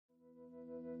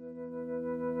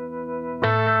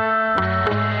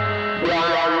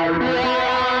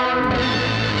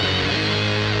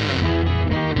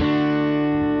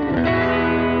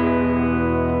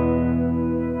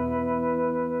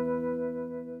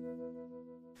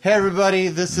Hey everybody,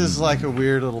 this is like a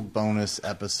weird little bonus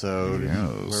episode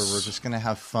where we're just going to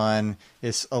have fun.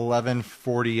 It's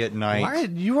 11:40 at night.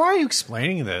 Why are you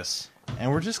explaining this? And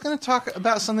we're just going to talk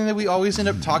about something that we always end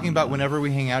up talking about whenever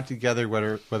we hang out together,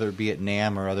 whether it be at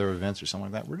NAMM or other events or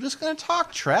something like that. We're just going to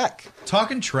talk Trek.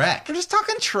 Talking Trek. We're just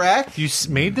talking Trek. You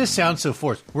made this sound so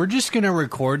forced. We're just going to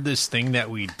record this thing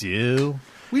that we do.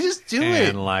 We just do it.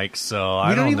 And I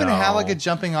don't don't even know. have like a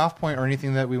jumping off point or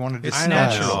anything that we want to discuss. It's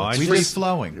natural. It's free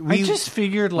flowing. I just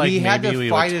figured like we had maybe to we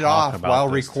fight would it talk off about while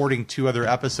this. recording 2 other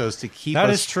episodes to keep That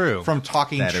us is true. from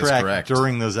talking That is Trek correct.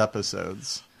 during those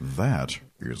episodes. That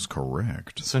is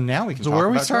correct. So now we can So talk where are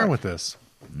we about starting Trek. with this?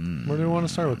 Where do we want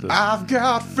to start with this? I've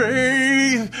got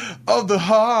faith of the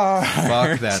heart.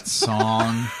 Fuck that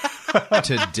song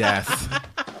to death.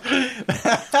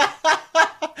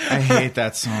 I hate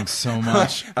that song so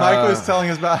much. Mike was telling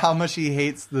us about how much he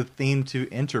hates the theme to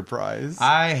Enterprise.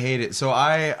 I hate it. So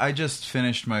I just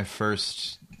finished my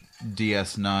first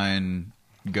DS9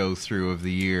 go through of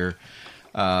the year.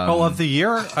 Of the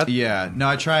year? Yeah. No,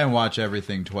 I try and watch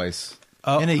everything twice.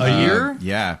 In a year?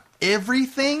 Yeah.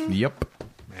 Everything? Yep.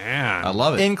 Man. I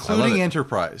love it. Including I love it.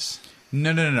 Enterprise.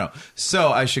 No.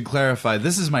 So I should clarify.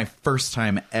 This is my first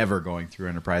time ever going through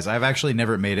Enterprise. I've actually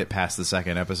never made it past the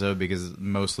second episode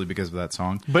mostly because of that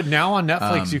song. But now on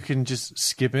Netflix, you can just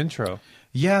skip intro.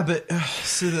 Yeah, but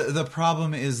so the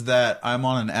problem is that I'm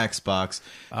on an Xbox.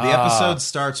 The episode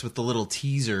starts with the little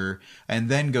teaser and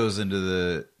then goes into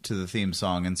the theme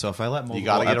song. And so if I let multiple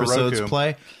gotta get a episodes Roku.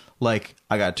 play, like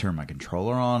I got to turn my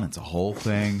controller on. It's a whole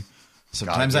thing.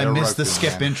 Sometimes get I a miss the Roku,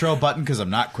 skip man. intro button because I'm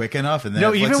not quick enough. And then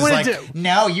No, Netflix even is when like, it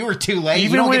no, you were too late.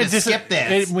 You don't get to skip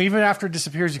this. Even after it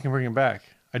disappears, you can bring it back.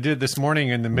 I did it this morning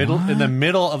in the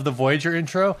middle of the Voyager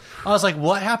intro. I was like,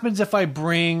 what happens if I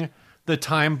bring the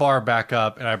time bar back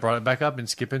up? And I brought it back up and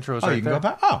skip intros right you can there. go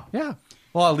back? Oh. Yeah.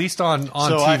 Well, at least on So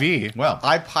TV.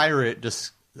 I pirate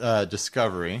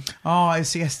Discovery. Oh, I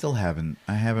see. I still haven't.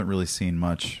 I haven't really seen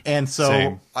much. And so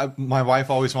Same. my wife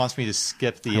always wants me to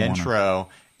skip the wanna. intro.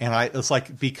 And it's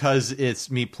like, because it's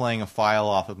me playing a file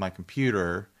off of my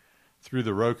computer through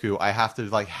the Roku, I have to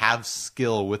like have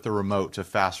skill with the remote to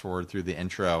fast forward through the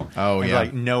intro. Oh, and yeah.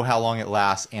 like know how long it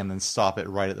lasts and then stop it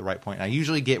right at the right point. And I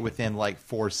usually get within like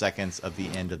 4 seconds of the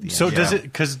end of the So intro.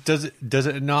 does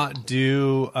it not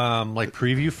do like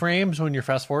preview frames when you're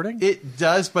fast forwarding? It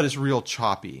does, but it's real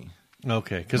choppy.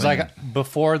 Okay, because like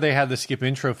before they had the skip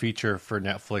intro feature for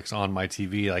Netflix on my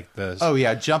TV, like the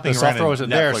Jumping the around software in wasn't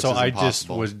there, Netflix so is I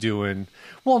impossible. just was doing.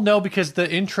 Well, no, because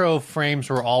the intro frames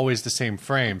were always the same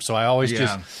frame, so I always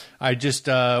just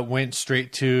went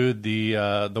straight to the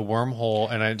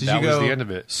wormhole, and Did that you was go the end of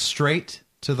it. straight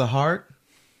to the heart?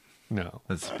 No,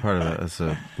 That's part of it. That's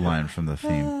a line from the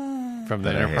theme. from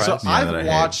the That I hate. Enterprise. So Yeah, that I I've hate.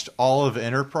 watched all of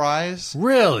Enterprise,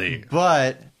 Really?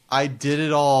 but I did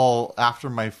it all after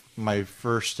my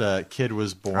first kid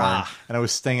was born, and I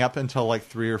was staying up until like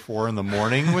 3 or 4 in the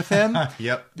morning with him.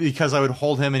 Yep. Because I would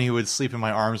hold him and he would sleep in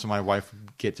my arms, and my wife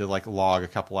would get to like log a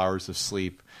couple hours of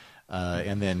sleep,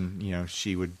 and then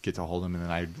she would get to hold him, and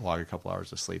then I'd log a couple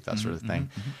hours of sleep, that sort of thing.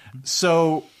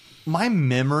 So my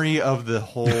memory of the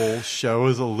whole show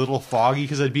is a little foggy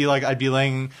because I'd be like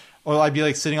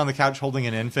sitting on the couch holding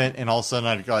an infant, and all of a sudden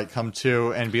I'd like come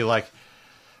to and be like,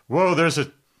 "Whoa, there's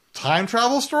a time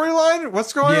travel storyline?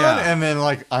 What's going on?" And then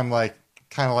like I'm like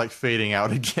kind of like fading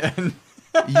out again.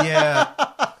 Yeah.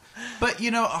 But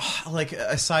like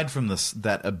aside from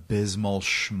that abysmal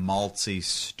schmaltzy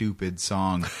stupid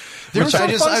song, There's which some I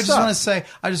fun just stuff. want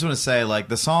to say like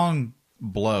the song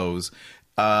blows.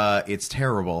 It's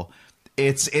terrible.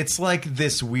 It's like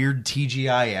this weird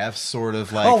TGIF sort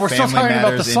of like Oh, we're still Family talking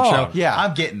about Matters the song. intro. Yeah.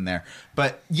 I'm getting there.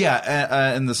 But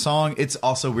yeah, and the song, it's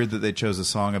also weird that they chose a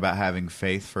song about having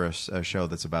faith for a show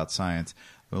that's about science.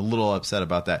 I'm a little upset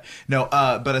about that. No,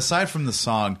 but aside from the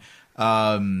song,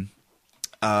 well,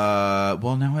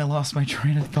 now I lost my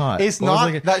train of thought. It's What was not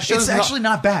I gonna- that show's It's actually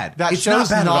not bad. That it's show's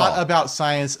not bad at all. about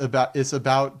science. It's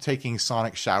about taking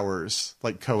sonic showers,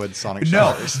 like co-ed sonic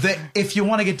No, showers. if you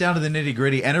want to get down to the nitty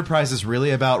gritty, Enterprise is really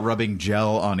about rubbing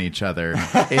gel on each other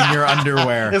in your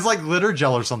underwear. It's like glitter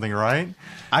gel or something, right?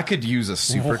 I could use a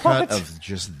supercut What? of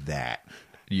just that.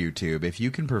 YouTube, if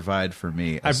you can provide for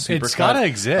me a It's supercut gotta of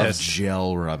exist.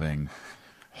 gel rubbing.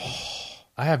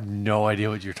 I have no idea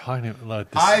what you're talking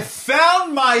about. This. I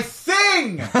found my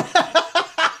thing.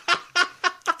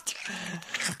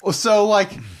 So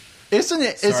like, it's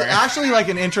Sorry. actually like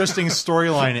an interesting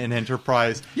storyline in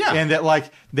Enterprise. Yeah. And that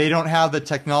like they don't have the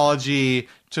technology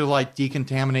to like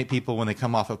decontaminate people when they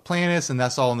come off of planets, and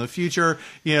that's all in the future.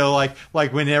 You know,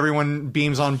 like when everyone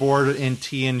beams on board in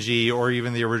TNG or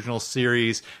even the original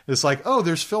series, it's like, oh,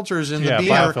 there's filters in the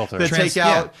beamer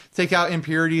that take out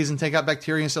impurities and take out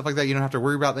bacteria and stuff like that. You don't have to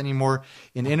worry about that anymore.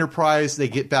 In Enterprise, they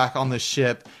get back on the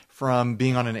ship from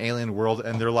being on an alien world,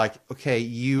 and they're like, okay,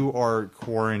 you are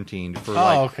quarantined for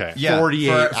 48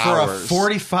 hours. For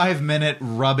a 45-minute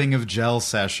rubbing of gel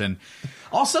session.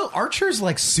 Also, Archer's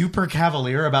like super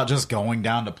cavalier about just going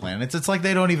down to planets. It's like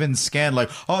they don't even scan like,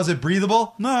 oh, is it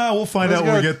breathable? Nah, we'll find out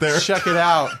when we get there. Check it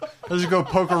out. Let's just go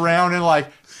poke around and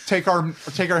like take our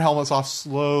helmets off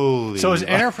slowly. So is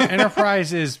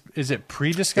Enterprise is it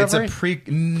pre-discovery? It's a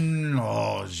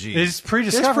oh geez. It's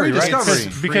pre-discovery, right?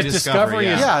 Because Discovery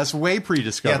is it's way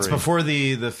pre-discovery. Yeah, it's before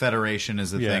the Federation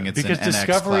is the thing. It's because an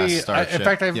Discovery. NX class starship. In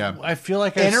fact, I feel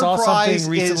like I saw something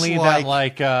recently that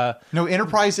like no,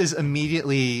 Enterprise is immediately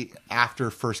after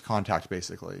First Contact,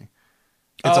 basically.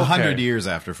 It's 100 years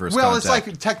after First Contact. Well, it's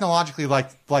like technologically like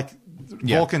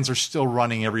Vulcans are still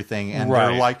running everything, and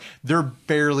they're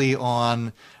barely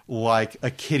on like a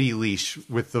kitty leash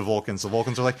with the Vulcans. The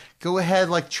Vulcans are like, go ahead,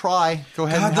 like try. Go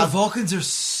ahead. God, the Vulcans are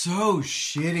so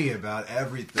shitty about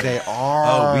everything. They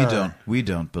are. Oh, we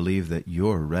don't believe that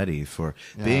you're ready for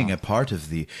being a part of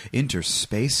the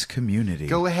interspace community.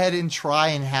 Go ahead and try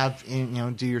and have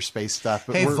do your space stuff.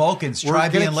 But hey, Vulcans, try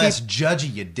being less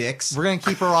judgy, you dicks. We're gonna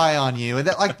keep our eye on you, and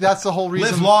that's the whole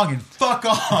reason. Live long and fuck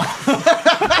off.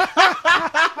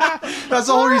 That's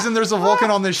the whole reason there's a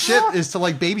Vulcan on this ship is to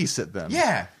like babysit them.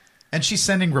 Yeah. And she's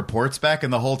sending reports back,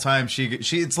 and the whole time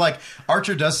it's like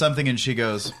Archer does something and she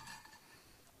goes,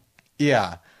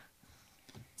 yeah.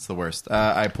 It's the worst.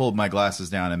 I pulled my glasses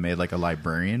down and made like a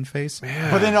librarian face. Man.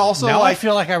 But then also now I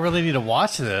feel like I really need to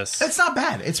watch this. It's not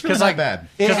bad. It's really not bad.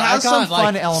 It has some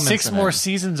fun elements. 6 more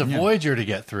seasons of Voyager to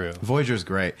get through. Voyager's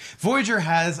great. Voyager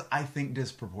has, I think,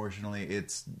 disproportionately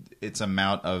its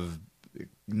amount of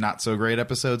not so great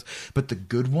episodes, but the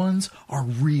good ones are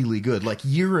really good. Like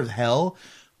Year of Hell.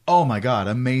 Oh my god,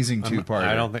 amazing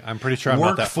two-parter. I'm pretty sure I'm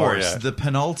not that far yet. The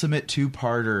penultimate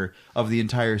two-parter of the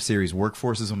entire series.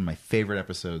 Workforce is one of my favorite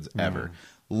episodes ever.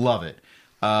 Love it.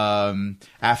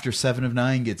 After 7 of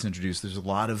 9 gets introduced, there's a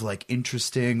lot of like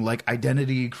interesting like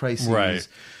identity crises. Right.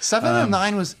 7 of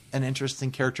 9 was an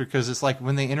interesting character because it's like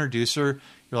when they introduce her,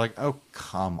 you're like, oh,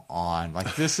 come on.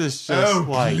 Like, this is just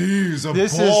please, a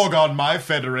Borg on my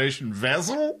Federation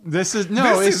vessel? This is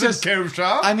just kosher.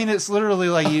 I mean, it's literally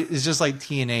like, it's just like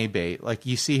TNA bait. Like,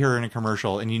 you see her in a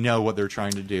commercial and you know what they're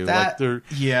trying to do.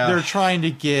 They're trying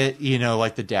to get,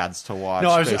 like the dads to watch. No,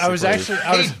 I was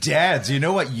Hey, dads, you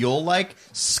know what you'll like?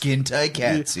 Skin tight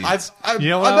catsuits. I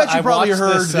bet you probably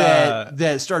heard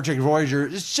that Star Trek Voyager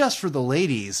is just for the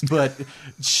ladies, but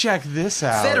check this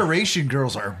out. Federation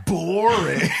girls are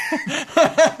boring.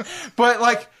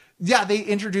 But they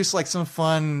introduce like some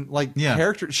fun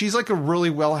character. She's like a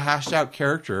really well hashed out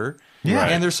character. Yeah,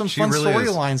 and there's some fun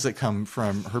storylines that come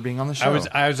from her being on the show.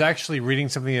 I was actually reading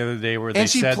something the other day where they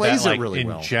said that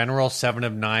in general 7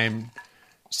 of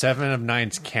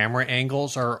 9's camera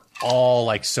angles are all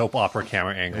like soap opera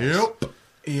camera angles. Yep.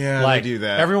 Yeah, they do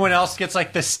that. Everyone else gets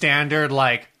like the standard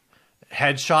like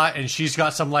headshot, and she's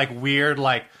got some like weird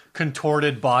like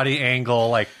contorted body angle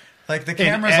like the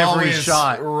camera's always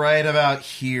right about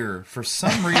here for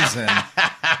some reason,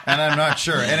 and I'm not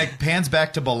sure. And it pans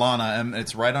back to B'Elanna, and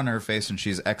it's right on her face, and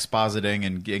she's expositing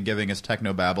and giving us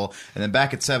technobabble. And then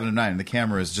back at 7 of 9, the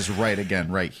camera is just right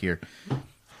again, right here.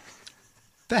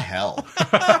 The hell?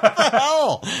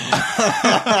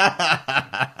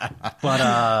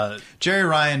 But Jerry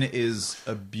Ryan is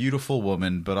a beautiful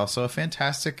woman, but also a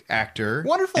fantastic actor,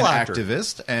 wonderful actor,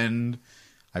 activist, and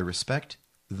I respect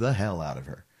the hell out of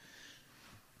her.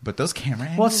 But those camera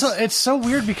angles... Well, it's so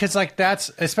weird because like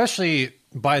that's especially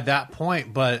by that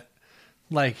point, but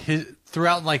like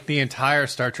throughout like the entire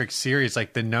Star Trek series,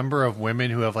 like the number of women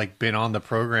who have like been on the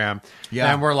program,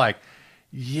 and we're like,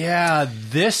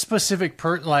 this specific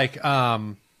so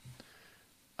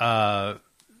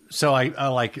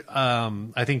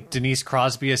I think Denise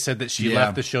Crosby has said that she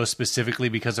left the show specifically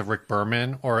because of Rick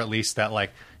Berman, or at least that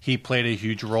like he played a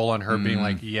huge role on her being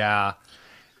like,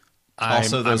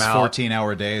 also, those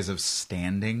 14-hour days of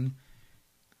standing.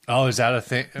 Oh, is that a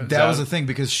thing? That was a thing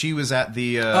because she was at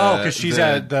the because she's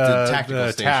at the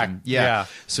tactical station. Yeah.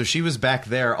 So she was back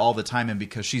there all the time, and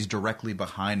because she's directly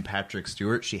behind Patrick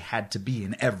Stewart, she had to be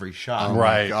in every shot. Oh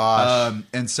my gosh!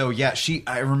 And so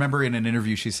I remember in an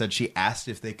interview she said she asked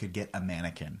if they could get a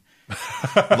mannequin,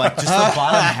 like just the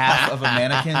bottom half of a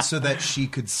mannequin, so that she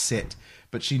could sit,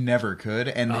 but she never could.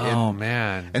 And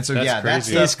man! And so that's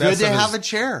crazy. It's good to have a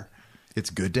chair. It's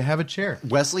good to have a chair.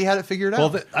 Wesley had it figured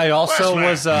out. Well, I also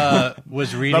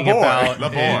was reading about the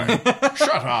boy.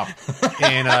 Shut up.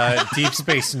 In Deep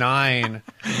Space Nine,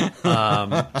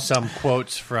 some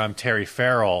quotes from Terry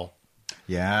Farrell.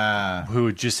 Yeah,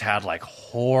 who just had like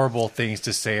horrible things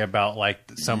to say about like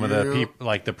some of the people,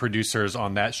 like the producers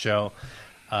on that show,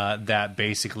 that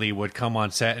basically would come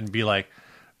on set and be like,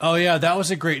 "Oh yeah, that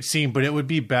was a great scene, but it would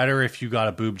be better if you got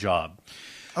a boob job."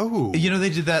 Oh, you know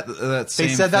they did that. Same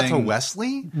they said thing. that to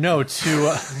Wesley. No, to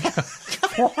what?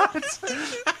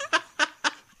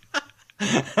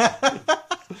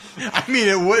 I mean,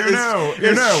 it would.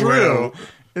 It's true.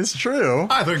 It's true.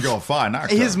 I think you'll find that.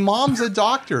 His mom's a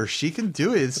doctor. She can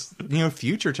do it. It's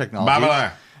future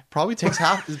technology. Probably takes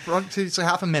half a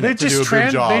minute to do a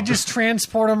boob job. They just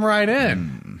transport him right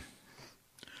in.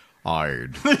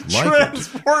 I'd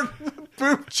transport the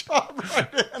boob job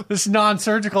right in. This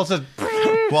non-surgical says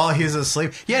while he's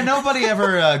asleep. Yeah, nobody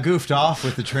ever goofed off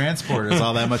with the transporters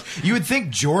all that much. You would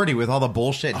think Geordi, with all the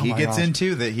bullshit he gets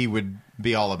into, that he would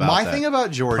be all about My that. thing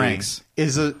about Geordi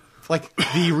is the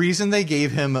reason they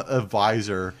gave him a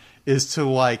visor is to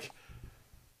like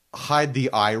hide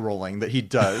the eye rolling that he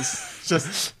does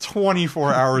just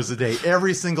 24 hours a day.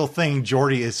 Every single thing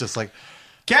Geordi is just like,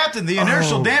 Captain, the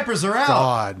inertial dampers are out.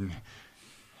 God.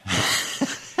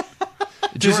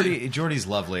 Geordi's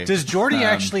lovely. Does Geordi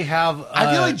actually have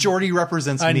I feel like Geordi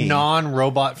represents a me.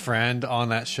 non-robot friend on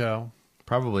that show?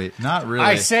 Probably not really.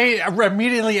 I say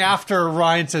immediately after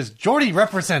Ryan says, Geordi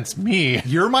represents me.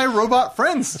 You're my robot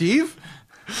friend, Steve.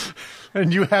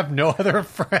 And you have no other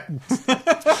friends.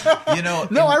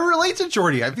 No, I relate to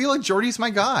Geordi. I feel like Geordi's my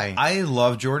guy. I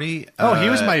love Geordi. He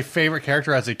was my favorite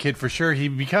character as a kid for sure. He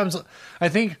becomes, I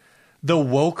think, the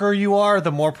woker you are,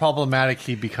 the more problematic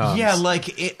he becomes. Yeah,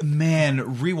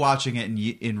 rewatching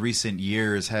it in recent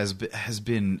years has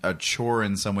been a chore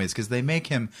in some ways because they make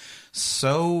him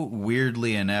so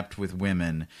weirdly inept with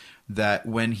women that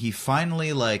when he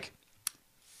finally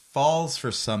falls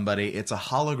for somebody, it's a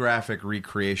holographic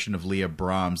recreation of Leah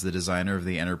Brahms, the designer of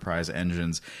the Enterprise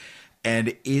engines.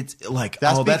 And it's like,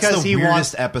 that's the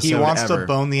weirdest episode ever. He wants to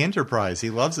bone the Enterprise. He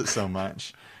loves it so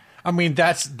much. I mean,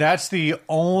 that's the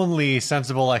only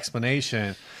sensible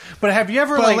explanation. But have you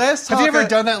ever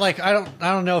done that? Like, I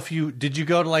don't know if did you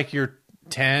go to like your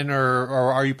 10 or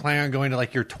are you planning on going to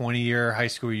like your 20-year high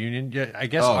school reunion? Yeah, I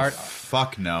guess.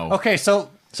 Fuck no. Okay, so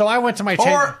I went to my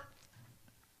 10.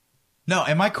 No,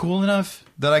 am I cool enough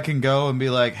that I can go and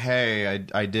be like, hey,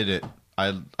 I did it.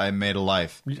 I made a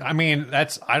life. I mean,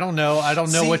 I don't know. I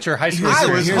don't know what your high school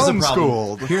was Here's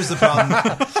homeschooled. Here's the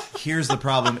problem. Here's the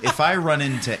problem. If I run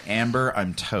into Amber,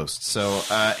 I'm toast. So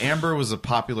Amber was a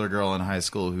popular girl in high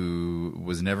school who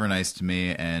was never nice to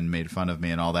me and made fun of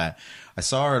me and all that. I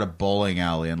saw her at a bowling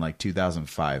alley in like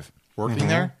 2005. Working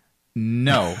there?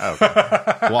 No.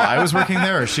 Well, I was working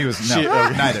there, or she was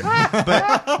neither.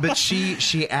 But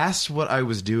she asked what I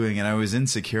was doing, and I was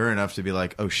insecure enough to be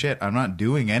like, "Oh shit, I'm not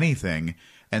doing anything."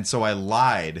 And so I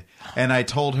lied, and I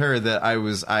told her that I'm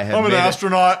an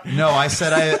astronaut. No, I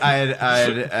said I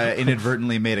had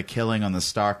inadvertently made a killing on the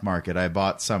stock market. I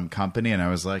bought some company, and I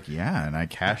was like, yeah, and I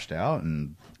cashed out,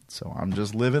 and so I'm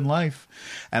just living life.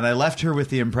 And I left her with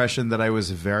the impression that I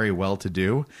was very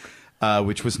well-to-do,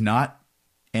 which was not.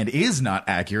 And is not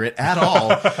accurate at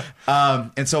all.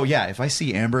 And so, yeah, if I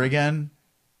see Amber again,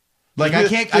 I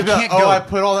can't go. I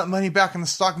put all that money back in the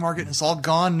stock market and it's all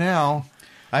gone now.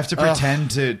 I have to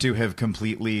pretend to have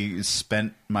completely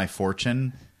spent my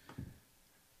fortune.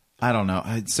 I don't know.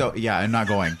 So, yeah, I'm not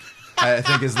going. I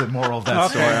think is the moral of that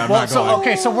story. I'm not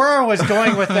going. So where I was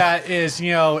going with that is,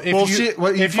 if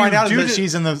you find out that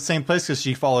she's in the same place because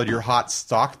she followed your hot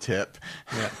stock tip.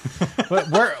 Yeah.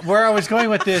 But where I was going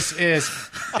with this is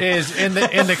in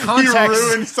the context. You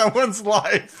ruined someone's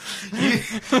life.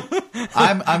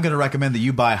 I'm going to recommend that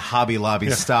you buy Hobby Lobby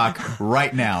stock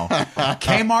right now.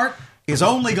 Kmart is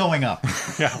only going up.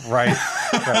 Yeah, right.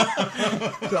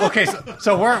 Okay,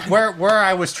 so where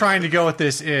I was trying to go with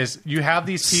this is you have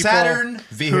these people Saturn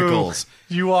vehicles.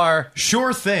 You are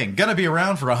sure thing gonna be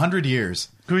around for 100 years.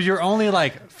 Who you're only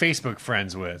like Facebook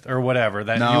friends with or whatever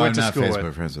that no, you went I'm to not school Facebook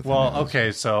with. Friends with. Well,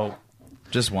 okay, so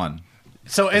just one.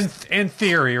 So in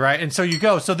theory, right? And so you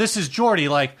go. So this is Geordi.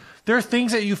 Like there are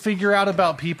things that you figure out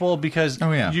about people because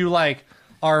you like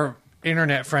are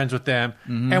internet friends with them,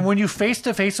 and when you face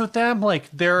to face with them, like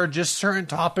there are just certain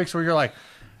topics where you're like,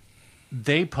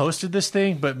 they posted this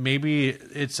thing, but maybe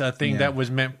it's a thing that was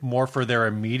meant more for their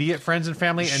immediate friends and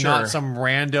family and not some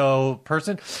rando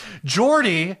person.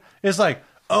 Geordi is like,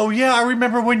 oh yeah, I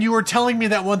remember when you were telling me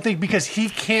that one thing, because he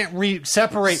can't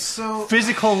separate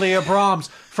physical Leah Brahms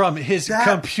from his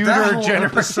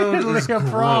computer-generated Leah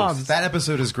Brahms. That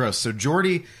episode is gross. So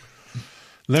Geordi...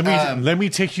 Let me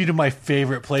take you to my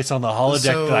favorite place on the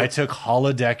holodeck that I took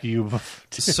holodeck you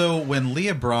to. So when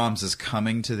Leah Brahms is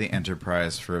coming to the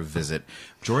Enterprise for a visit,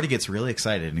 Geordi gets really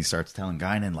excited and he starts telling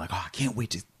Guinan like, "Oh, I can't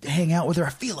wait to hang out with her. I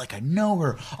feel like I know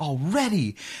her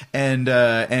already." And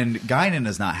Guinan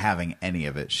is not having any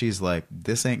of it. She's like,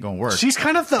 "This ain't gonna work." She's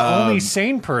kind of the only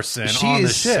sane person on the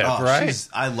ship, right?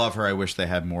 I love her. I wish they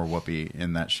had more Whoopi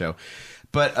in that show.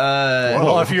 But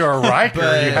if you're a Riker,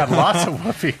 you have lots of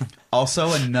Whoopi.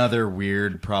 Also, another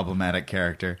weird, problematic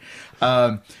character.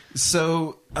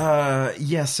 So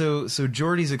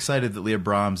Geordi's excited that Leah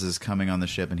Brahms is coming on the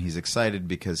ship, and he's excited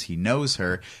because he knows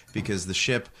her, because the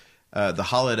ship, the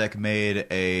holodeck made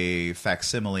a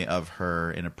facsimile of her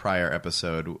in a prior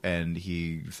episode, and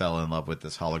he fell in love with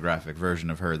this holographic version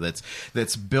of her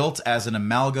that's built as an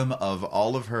amalgam of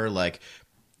all of her like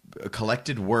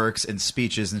collected works and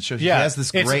speeches, and he has this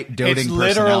great doting personality.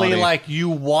 It's literally like you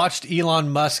watched Elon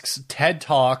Musk's TED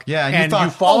Talk, and you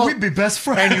thought, we'd be best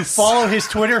friends. And you follow his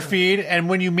Twitter feed, and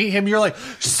when you meet him, you're like,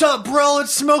 "Sup, bro?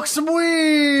 Let's smoke some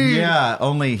weed." Yeah,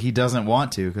 only he doesn't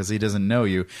want to because he doesn't know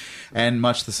you, and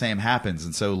much the same happens.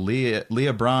 And so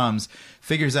Leah Brahms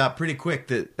figures out pretty quick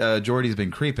that Geordi's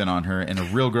been creeping on her in a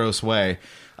real gross way.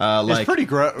 It's pretty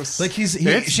gross. Like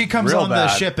she comes on the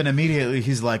ship and immediately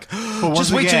he's like,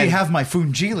 "Just wait till you have my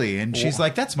fungili," and she's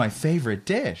like, "That's my favorite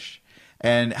dish."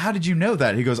 And how did you know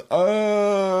that? He goes,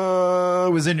 "Oh,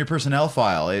 it was in your personnel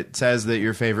file. It says that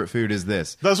your favorite food is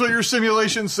this." That's what your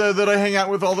simulation said that I hang out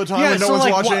with all the time and no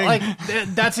one's watching.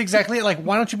 That's exactly it. Like,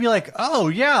 why don't you be like, "Oh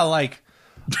yeah, like,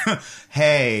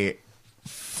 hey,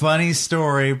 funny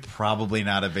story, probably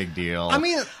not a big deal." I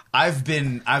mean, I've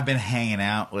been hanging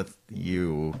out with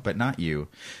you, but not you.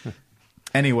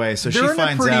 Anyway, so she finds out they're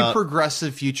in a pretty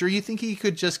progressive future. You think he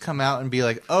could just come out and be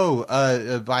like, "Oh,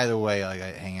 by the way, like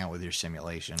I hang out with your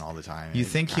simulation all the time." You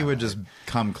think he would just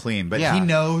come clean, but he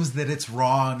knows that it's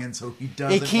wrong, and so he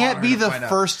doesn't. It can't be the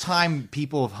first time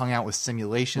people have hung out with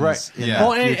simulations. Right. In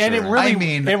Well, the and it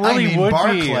really, would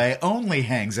Barclay only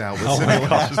hangs out with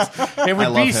simulations. It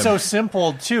would be so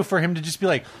simple too for him to just be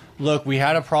like, "Look, we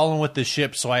had a problem with the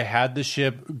ship, so I had the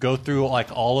ship go through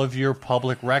like all of your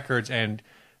public records, and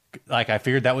like I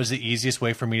figured that was the easiest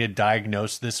way for me to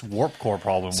diagnose this warp core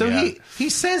problem." So he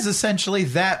says essentially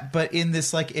that, but in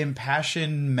this like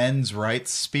impassioned men's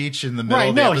rights speech in the middle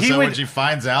of the episode when she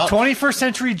finds out 21st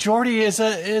century Geordi is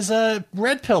a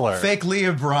red pillar. Fake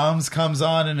Leah Brahms comes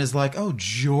on and is like, "Oh,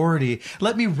 Geordi,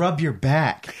 let me rub your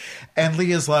back." And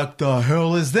Leah's like, "The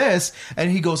hell is this?"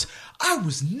 And he goes, "I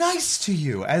was nice to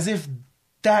you," as if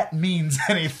that means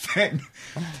anything.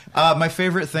 My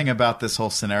favorite thing about this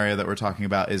whole scenario that we're talking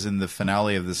about is in the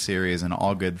finale of the series and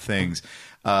All Good Things.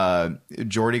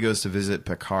 Geordi goes to visit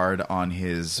Picard on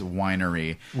his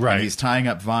winery. Right. And he's tying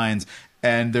up vines.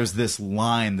 And there's this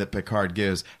line that Picard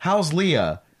gives. "How's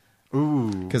Leah?"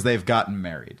 Ooh. Because they've gotten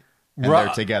married. And they're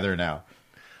together now.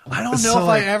 I don't know if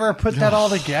I ever put that all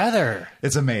together.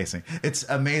 It's amazing. It's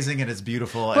amazing and it's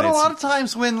beautiful. But a lot of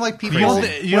times when like people,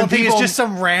 you don't think it's just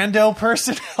some rando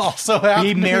person also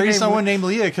he marries someone named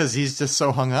Leah because he's just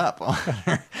so hung up on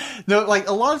her. No, like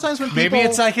a lot of times when people, maybe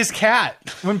it's like his cat.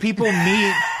 When people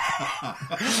meet,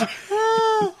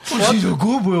 she's a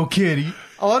good little kitty.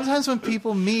 A lot of times when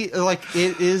people meet, like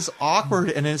it is awkward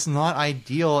and it's not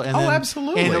ideal. And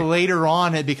absolutely. And later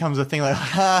on, it becomes a thing like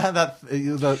the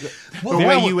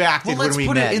way you acted when we met. Let's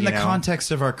put it in the context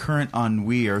of our current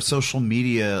ennui, our social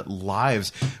media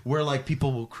lives, where like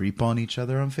people will creep on each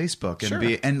other on Facebook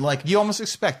and like you almost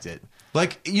expect it.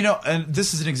 Like, you know, and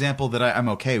this is an example that I'm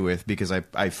okay with because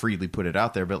I freely put it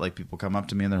out there, but like people come up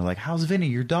to me and they're like, "How's Vinny,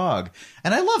 your dog?"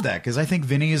 And I love that because I think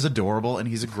Vinny is adorable and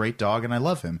he's a great dog and I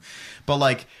love him. But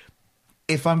like,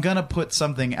 if I'm going to put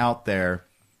something out there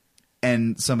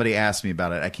and somebody asks me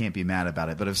about it, I can't be mad about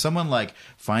it. But if someone like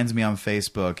finds me on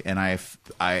Facebook and I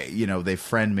you know, they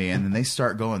friend me and then they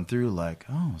start going through like,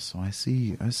 "Oh, so I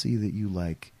see that you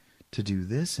like to do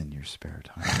this in your spare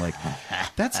time." Like,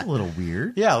 that's a little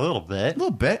weird. Yeah, a little bit.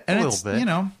 And it's, you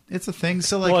know, it's a thing.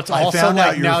 So like, well, it's also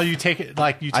like now you take it,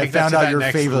 like you take that to that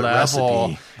next favorite level.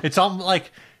 Recipe. It's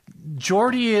like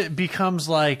Geordi becomes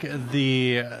like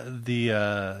the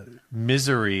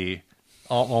misery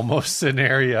almost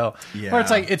scenario where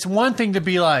it's like, it's one thing to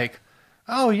be like,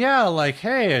 "Oh yeah, like,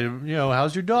 hey, you know,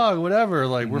 how's your dog? Whatever.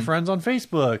 Like, we're friends on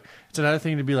Facebook." It's another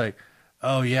thing to be like,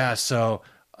 "Oh yeah, so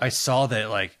I saw that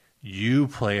like you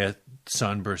play a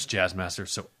Sunburst Jazzmaster,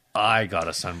 so I got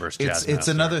a Sunburst Jazzmaster." It's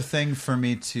another thing for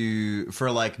me to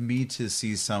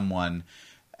see someone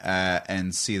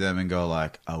and see them and go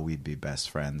like, oh, we'd be best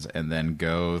friends, and then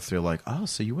go through like, oh,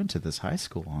 so you went to this high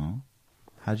school, huh?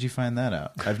 How'd you find that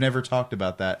out? I've never talked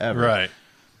about that ever. Right.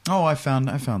 Oh, I found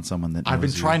someone that knows I've been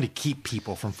you. trying to keep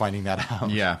people from finding that out.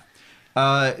 Yeah.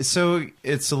 So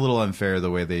it's a little unfair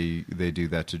the way they do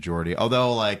that to Geordi.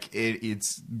 Although, like,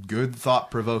 it's good,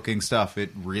 thought-provoking stuff. It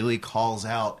really calls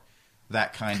out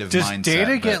that kind of mindset. Does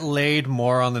Data get laid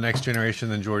more on the Next Generation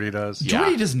than Geordi does?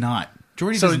 Geordi does not.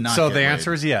 Geordi does not. So get the laid.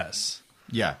 answer is yes.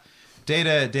 Yeah.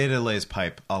 Data lays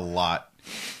pipe a lot.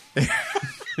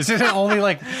 Is it only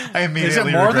like? I is it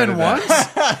more than once?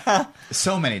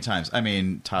 So many times. I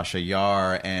mean, Tasha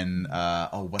Yar and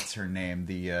what's her name?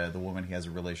 The woman he has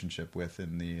a relationship with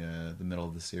in the middle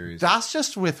of the series. That's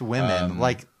just with women.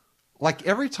 Like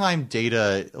every time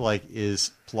Data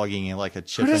is plugging in like a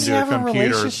chip into a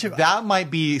computer, that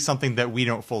might be something that we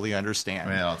don't fully understand.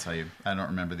 Well, I'll tell you. I don't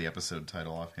remember the episode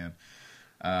title offhand.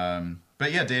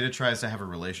 But yeah, Data tries to have a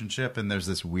relationship, and there's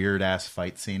this weird ass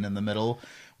fight scene in the middle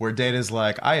where Data's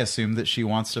like, I assume that she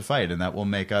wants to fight, and that will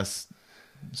make us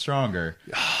stronger.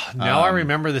 Now I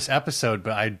remember this episode,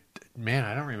 but I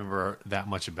don't remember that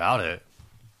much about it.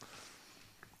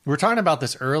 We were talking about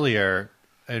this earlier,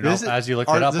 as you looked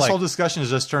it up. This whole discussion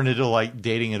has just turned into like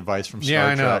dating advice from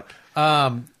Star Trek. I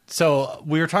know. So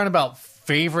we were talking about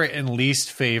favorite and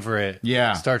least favorite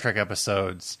Star Trek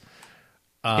episodes.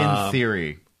 In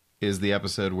theory, is the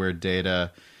episode where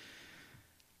Data...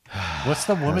 What's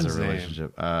the woman's has a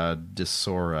relationship?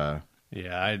 Desora.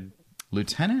 Yeah,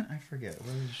 Lieutenant? I forget.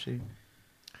 What is she?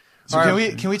 So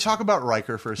can we talk about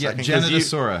Riker for a second? Yeah, Jenna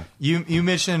Desora. You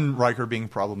mentioned Riker being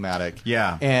problematic.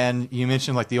 Yeah. And you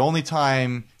mentioned like the only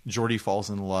time Geordi falls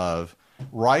in love,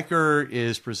 Riker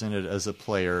is presented as a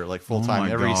player like full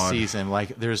time every season.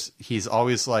 Like he's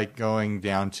always like going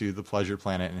down to the pleasure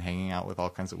planet and hanging out with all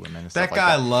kinds of women. And That stuff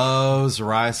guy like that. loves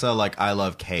Risa like I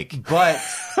love cake. But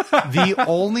the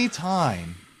only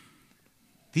time,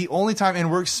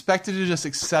 and we're expected to just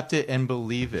accept it and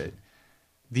believe it.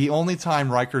 The only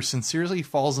time Riker sincerely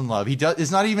falls in love,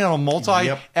 it's not even a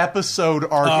multi-episode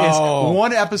arc. Oh. It's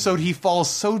one episode. He falls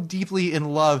so deeply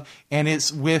in love, and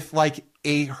it's with like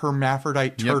a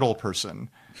hermaphrodite turtle person.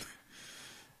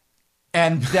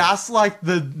 And that's like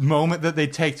the moment that they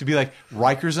take to be like,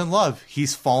 Riker's in love.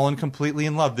 He's fallen completely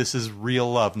in love. This is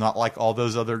real love, not like all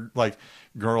those other like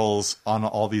girls on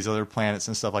all these other planets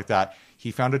and stuff like that.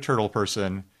 He found a turtle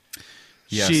person.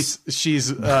 Yes.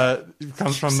 She's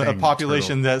comes from a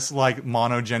population that's like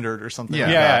monogendered or something.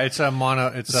 Yeah, it's a mono.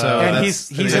 It's and he's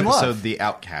in love. The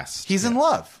Outcast. He's in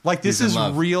love. Like this is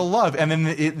real love, and then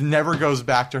it never goes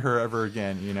back to her ever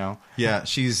again. You know. Yeah,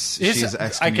 she's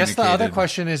I guess the other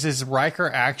question is Riker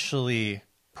actually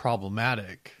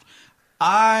problematic?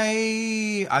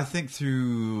 I think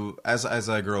through as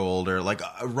I grow older, like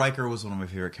Riker was one of my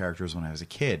favorite characters when I was a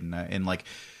kid, and like.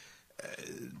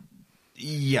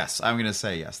 Yes, I'm going to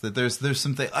say yes. That there's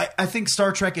something. I think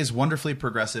Star Trek is wonderfully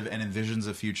progressive and envisions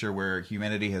a future where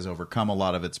humanity has overcome a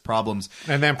lot of its problems.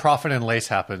 And then Profit and Lace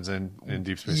happens in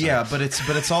Deep Space Nine. Yeah, but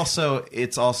it's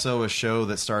also a show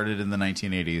that started in the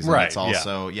 1980s. And right. It's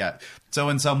also So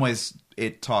in some ways,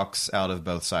 it talks out of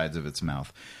both sides of its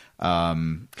mouth.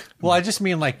 Well, I just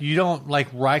mean like you don't like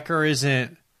Riker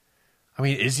isn't. I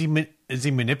mean, is he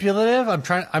manipulative? I'm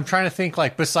trying to think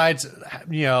like besides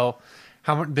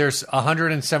there's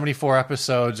 174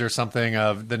 episodes or something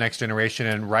of The Next Generation,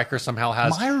 and Riker somehow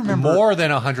has more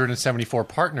than 174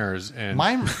 partners. And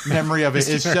my memory of it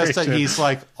is just that he's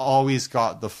like always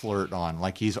got the flirt on,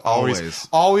 like he's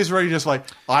always ready, just like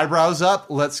eyebrows up,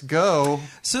 let's go.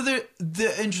 So the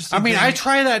interesting. I mean, I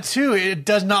try that too. It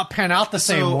does not pan out the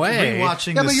same way. But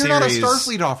you're not a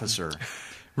Starfleet officer.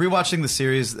 Rewatching the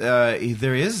series,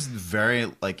 there is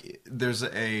there's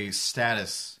a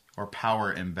status or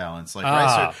power imbalance. Like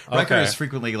Riker is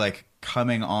frequently like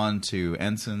coming on to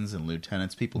ensigns and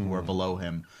lieutenants, people who are below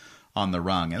him on the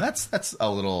rung, and that's a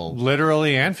little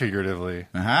literally and figuratively.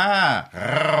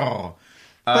 But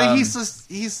he's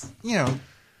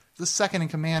the second in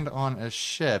command on a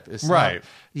ship. He's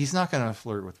not going to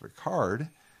flirt with Picard.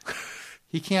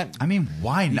 He can't. I mean,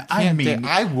 why not? I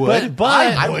would.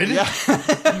 But I would. Yeah.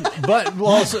 But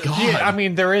also, I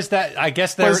mean, there is that. I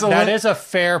guess that is a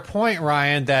fair point,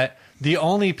 Ryan. That the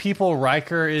only people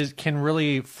Riker can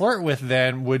really flirt with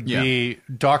then would be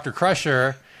Dr.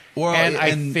 Crusher,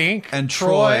 and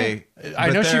Troy. I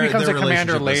know she becomes a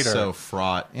commander later. So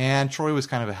fraught, and Troy was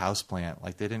kind of a houseplant.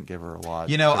 Like they didn't give her a lot.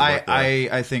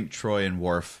 I think Troy and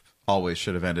Worf always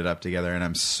should have ended up together, and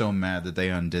I'm so mad that they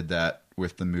undid that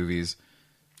with the movies.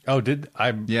 Oh, did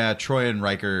I? Yeah, Troy and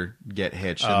Riker get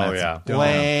hitched. Oh, and that's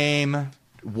lame.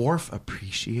 Worf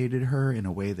appreciated her in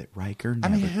a way that Riker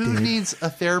never did. Who needs a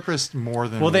therapist more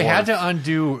than Well, they Worf? had to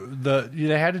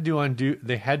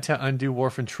undo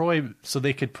Worf and Troy so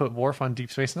they could put Worf on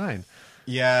Deep Space Nine.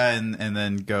 Yeah, and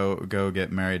then go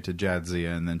get married to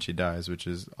Jadzia, and then she dies, which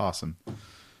is awesome.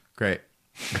 Great.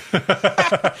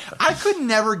 I could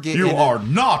never get. You are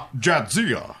not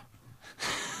Jadzia.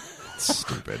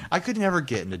 Stupid. I could never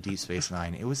get into Deep Space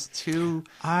Nine. It was too.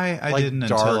 I like, didn't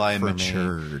dark until I for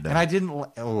matured, me. And I didn't.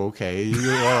 Oh, okay,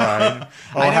 you're all right.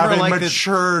 Oh, I never having liked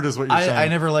matured is what you're saying. I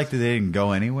never liked that they didn't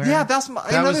go anywhere. Yeah, that's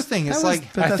another thing. It's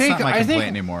like that's not my complaint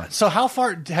anymore. So how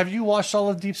far have you watched all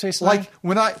of Deep Space Nine? like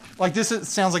when I like this. It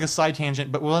sounds like a side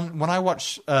tangent, but when I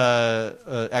watch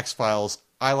X-Files,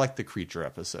 I like the creature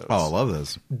episodes. Oh, I love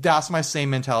those. That's my same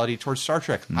mentality towards Star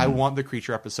Trek. I want the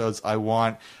creature episodes. I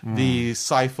want the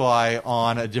sci-fi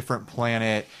on a different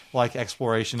planet, like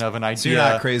exploration of an idea. So you're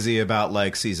not crazy about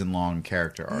like season-long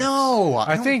character arcs? No,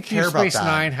 I think care Deep about Space that.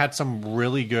 Nine had some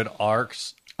really good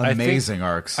arcs. Amazing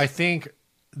arcs. I think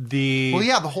the Well,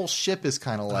 yeah, the whole ship is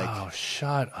kind of like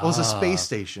shut up. well, it's a space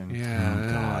station. Yeah.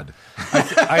 Oh God.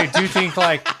 I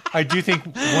do think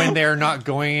when they're not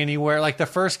going anywhere, like the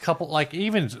first couple, like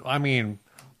even it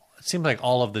seems like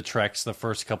all of the Treks, the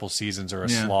first couple seasons are a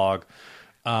slog.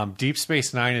 Deep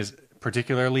Space Nine is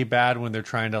particularly bad when they're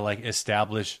trying to like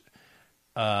establish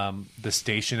the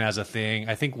station as a thing.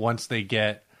 I think once they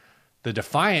get the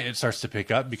Defiant, it starts to pick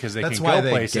up because they That's can why go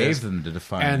they places. gave them the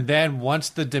Defiant. And then once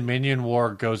the Dominion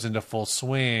War goes into full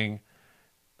swing,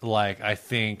 like I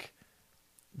think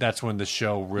that's when the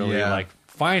show really like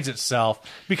finds itself,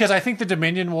 because I think the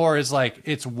Dominion War is like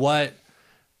it's what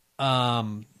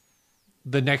the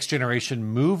Next Generation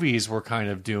movies were kind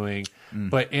of doing,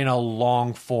 but in a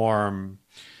long form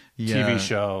TV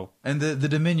show. And the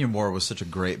Dominion War was such a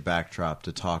great backdrop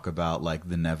to talk about like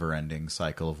the never-ending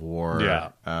cycle of war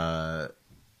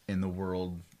in the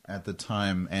world at the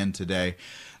time and today.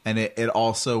 And it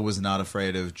also was not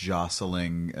afraid of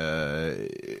jostling,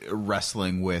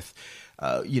 wrestling with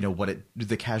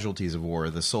the casualties of war,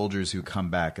 the soldiers who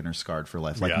come back and are scarred for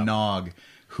life, like Nog,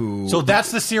 who... So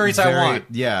that's the series I want.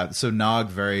 Yeah, so Nog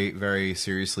very, very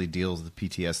seriously deals with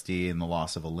PTSD and the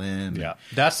loss of a limb. Yeah,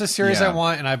 that's the series I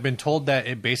want, and I've been told that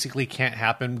it basically can't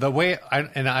happen. The way, I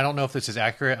don't know if this is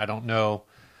accurate. I don't know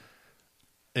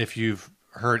if you've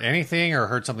heard anything or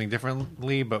heard something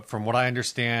differently, but from what I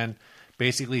understand,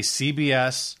 basically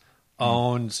CBS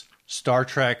owns Star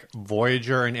Trek,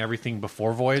 Voyager, and everything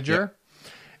before Voyager.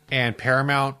 And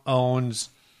Paramount owns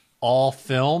all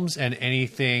films and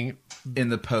anything in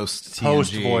the post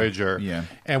Voyager,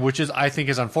 and which is I think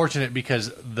is unfortunate,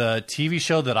 because the TV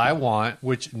show that I want,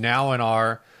 which now in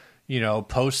our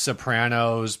post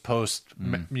Sopranos, post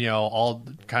all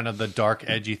kind of the dark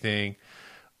edgy thing,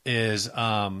 is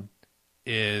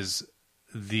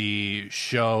the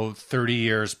show 30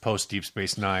 years post Deep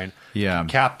Space Nine. Yeah,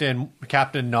 Captain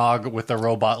Nog with the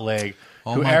robot leg.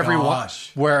 Oh my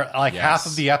gosh. Where half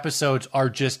of the episodes are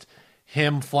just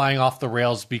him flying off the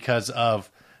rails because of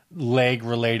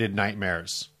leg-related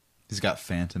nightmares. He's got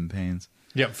phantom pains.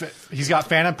 Yep, he's got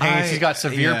phantom pains. He's got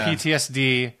severe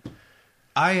PTSD.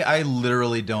 I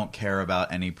literally don't care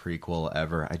about any prequel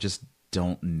ever. I just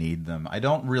don't need them. I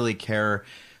don't really care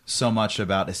so much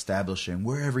about establishing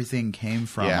where everything came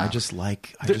from. Yeah.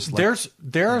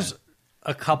 There's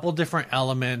a couple different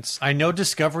elements. I know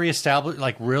Discovery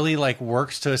really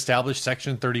works to establish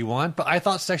Section 31, but I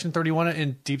thought Section 31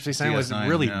 in Deep Space Nine was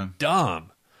really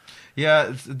dumb.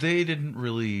 Yeah, they didn't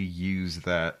really use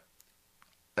that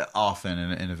often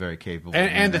in a very capable manner.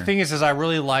 And the thing is I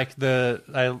really like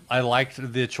I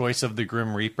liked the choice of the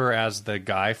Grim Reaper as the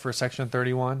guy for Section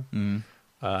 31.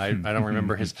 I don't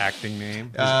remember his acting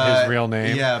name, his real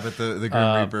name. Yeah, but the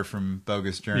Grim Reaper from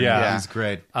Bogus Journey, he's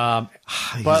great. But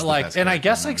I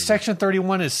guess Section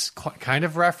 31 is kind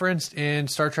of referenced in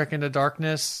Star Trek Into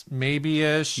Darkness,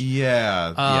 maybe-ish.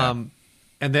 Yeah.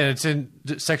 And then it's in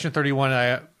Section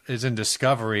 31 is in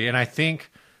Discovery, and I think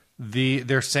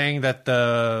they're saying that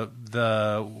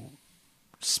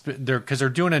because they're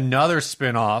doing another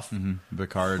spin-off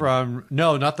Picard from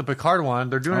not the Picard one.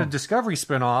 They're doing a Discovery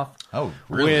spin-off. Oh,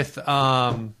 really? With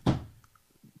Michelle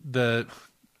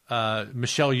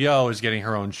Yeoh is getting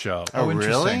her own show. Oh,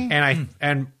 really?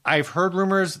 And I've heard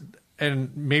rumors,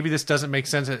 and maybe this doesn't make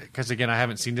sense because again I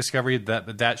haven't seen Discovery,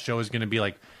 that show is going to be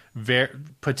like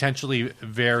potentially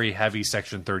very heavy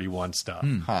Section 31 stuff.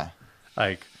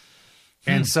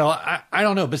 And so I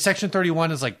don't know, but Section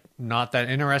 31 is not that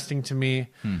interesting to me.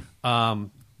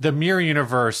 The Mirror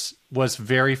Universe was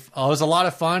was a lot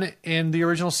of fun in the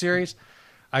original series.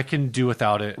 I can do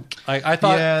without it. I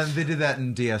thought, yeah, they did that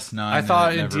in DS9. I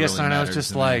thought in DS9 I was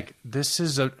just like, this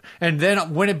is a, and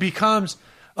then when it becomes,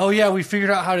 oh yeah, we figured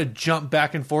out how to jump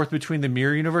back and forth between the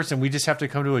mirror universe, and we just have to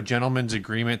come to a gentleman's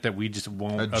agreement that we just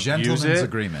won't abuse it. A gentleman's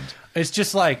agreement. It's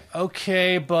just like,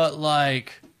 okay, but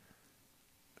like,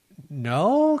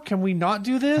 no, can we not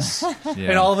do this?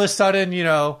 And all of a sudden, you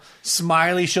know,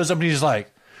 Smiley shows up and he's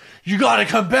like, you got to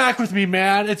come back with me,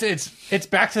 man. It's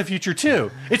Back to the Future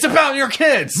 2. It's about your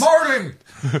kids, Marty.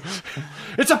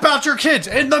 It's about your kids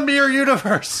in the mirror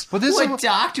universe. But this is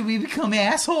Doc, do we become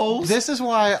assholes? This is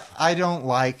why I don't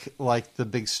like the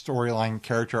big storyline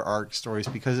character arc stories,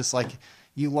 because it's like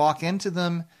you lock into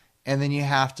them and then you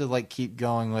have to like keep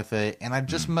going with it. And I'd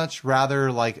just much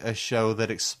rather like a show that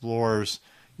explores,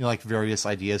 you know, like various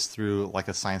ideas through like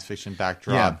a science fiction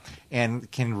backdrop and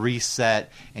can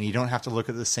reset, and you don't have to look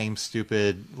at the same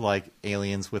stupid like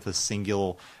aliens with a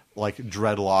single like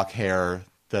dreadlock hair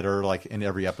that are like in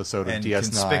every episode of DS9.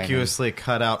 Conspicuously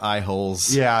cut out eye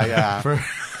holes. Yeah, yeah.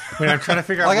 Wait, I'm trying to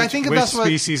figure out like, which, I think which that's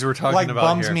species we're talking like about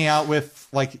bums here. me out with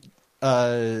like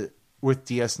with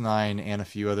DS9 and a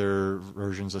few other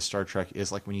versions of Star Trek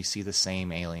is like when you see the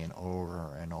same alien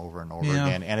over and over and over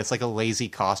again, and it's like a lazy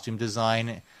costume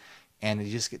design, and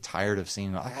you just get tired of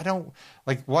seeing. I don't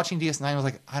like watching DS9. I was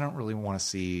like, I don't really want to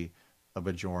see a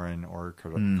Bajoran or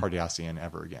Cardassian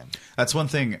ever again. That's one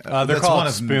thing. They're that's called one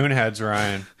of spoonheads,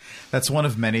 Ryan. That's one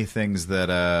of many things that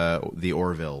the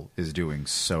Orville is doing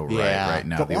so right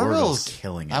now. The Orville's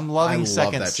killing it. I'm loving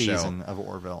second that season of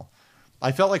Orville.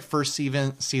 I felt like first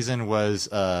season was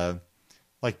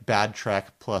like bad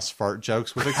Trek plus fart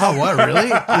jokes with a oh, what,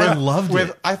 really? I loved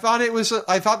it. I thought it was.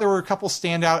 I thought there were a couple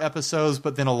standout episodes,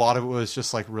 but then a lot of it was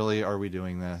just like, really, are we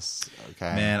doing this?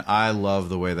 Okay, man, I love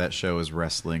the way that show is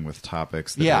wrestling with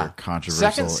topics that are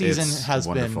controversial. Second season has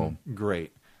wonderful. been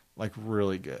great, like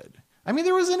really good. I mean,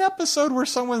 there was an episode where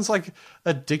someone's like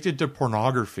addicted to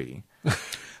pornography.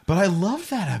 But I love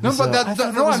that episode.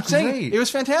 No, but I'm saying it was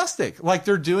fantastic. Like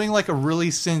they're doing like a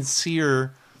really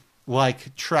sincere,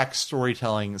 like Trek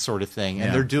storytelling sort of thing,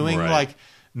 and they're doing like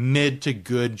mid to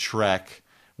good Trek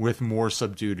with more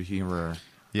subdued humor.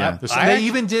 Yeah, they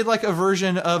even did like a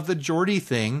version of the Geordi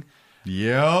thing.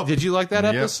 Yep. Did you like that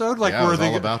episode? Like yeah, where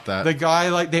all about that. The guy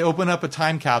like they open up a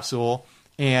time capsule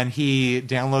and he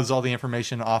downloads all the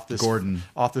information off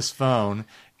this phone.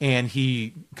 And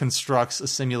he constructs a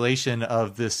simulation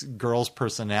of this girl's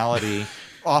personality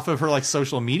off of her like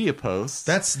social media posts.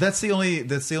 That's the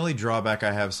only drawback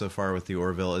I have so far with the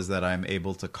Orville is that I'm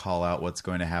able to call out what's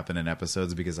going to happen in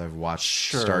episodes because I've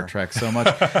watched Star Trek so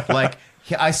much. Like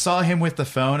I saw him with the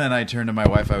phone, and I turned to my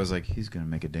wife. I was like, "He's going to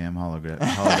make a damn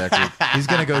holodeck. He's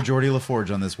going to go Geordi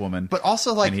LaForge on this woman." But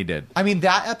also, like, and he did. I mean,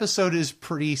 that episode is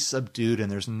pretty subdued,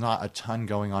 and there's not a ton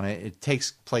going on. It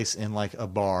takes place in like a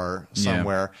bar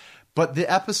somewhere. But the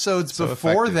episodes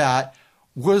before that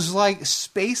was like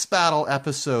space battle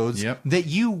episodes that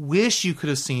you wish you could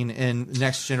have seen in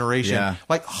Next Generation. Yeah.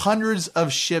 Like hundreds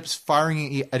of ships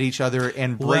firing at each other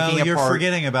and breaking apart. You're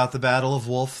forgetting about the Battle of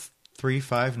Wolf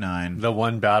 359. The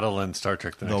one battle in Star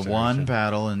Trek The Next Generation. One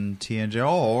battle in TNG.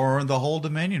 or the whole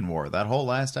Dominion War. That whole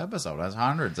last episode has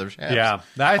hundreds of ships. Yeah.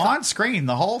 On screen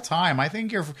the whole time. I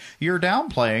think you're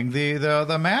downplaying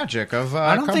the magic of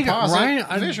I don't think Ryan,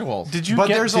 visuals. Did you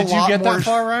get that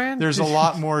far, Ryan? There's a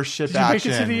lot more ship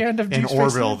action to the end of in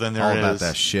Orville than there is. All about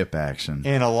that ship action.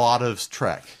 In a lot of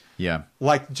Trek. Yeah.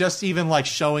 Like, just even, like,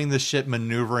 showing the ship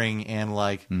maneuvering and,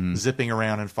 like, zipping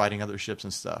around and fighting other ships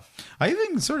and stuff. I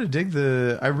even sort of dig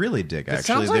I really dig, actually, it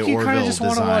sounds like the you Orville just design.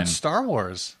 want to watch Star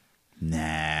Wars.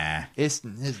 Nah. It's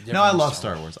no, I love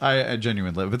Star Wars. I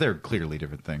genuinely love, but they're clearly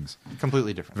different things.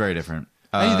 Completely different. Very different.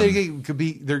 I mean,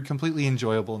 they're completely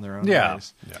enjoyable in their own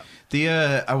ways.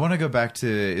 Yeah. I want to go back to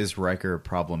is Riker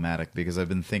problematic, because I've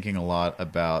been thinking a lot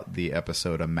about the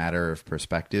episode A Matter of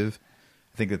Perspective.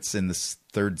 I think it's in this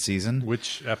third season.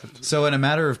 Which episode? So in A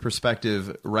Matter of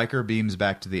Perspective, Riker beams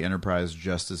back to the Enterprise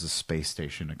just as a space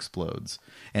station explodes.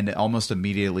 And almost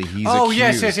immediately he's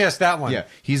accused. Yes, that one. Yeah,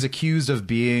 he's accused of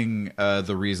being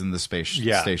the reason the space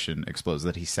station explodes,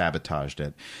 that he sabotaged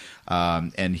it.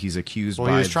 And he's accused by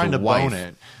the wife. He was trying to bone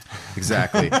it.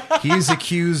 Exactly. He's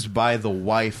accused by the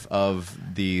wife of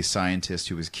the scientist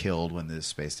who was killed when the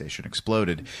space station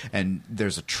exploded. And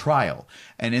there's a trial.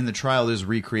 And in the trial, there's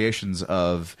recreations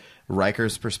of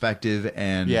Riker's perspective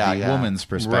and the woman's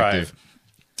perspective. Right.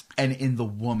 And in the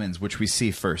woman's, which we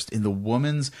see first, in the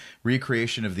woman's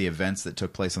recreation of the events that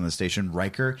took place on the station,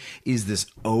 Riker is this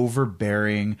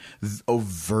overbearing,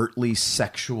 overtly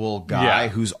sexual guy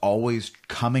who's always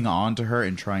coming on to her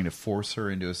and trying to force her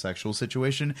into a sexual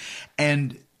situation.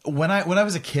 And when I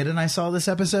was a kid and I saw this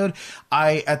episode,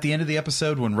 at the end of the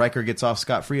episode when Riker gets off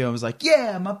scot-free, I was like,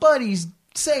 yeah, my buddy's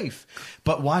safe.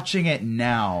 But watching it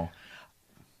now,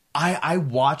 I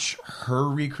watch her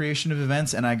recreation of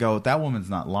events and I go, that woman's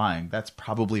not lying. That's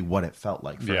probably what it felt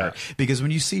like for her. Because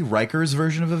when you see Riker's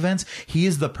version of events, he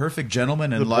is the perfect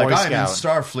gentleman and like, I'm in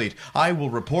Starfleet. I will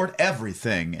report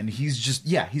everything. And he's just,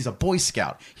 he's a Boy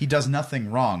Scout. He does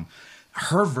nothing wrong.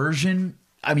 Her version,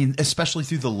 I mean, especially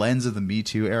through the lens of the Me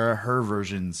Too era, her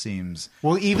version seems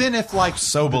even if like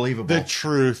so believable. The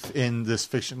truth in this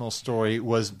fictional story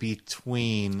was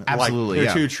between absolutely like,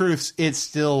 the two truths, it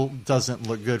still doesn't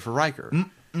look good for Riker.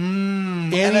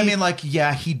 And I mean, like,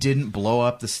 he didn't blow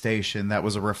up the station. That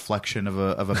was a reflection of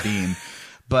a beam.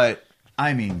 But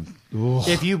I mean,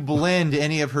 if you blend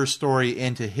any of her story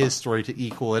into his story to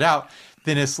equal it out,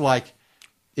 then it's like,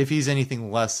 if he's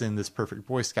anything less than this perfect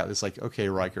Boy Scout, it's like, okay,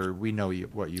 Riker, we know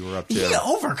what you were up to. He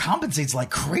overcompensates like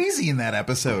crazy in that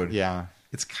episode. Yeah.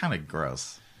 It's kind of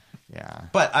gross. Yeah.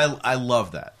 But I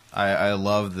love that. I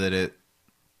love that it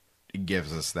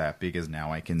gives us that, because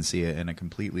now I can see it in a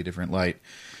completely different light.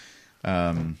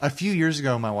 A few years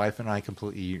ago, my wife and I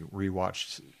completely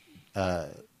rewatched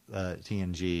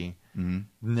TNG.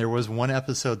 Mm-hmm. And there was one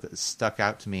episode that stuck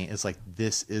out to me. It's like,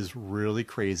 this is really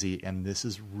crazy and this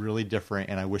is really different,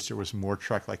 and I wish there was more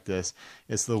Trek like this.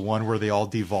 It's the one where they all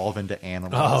devolve into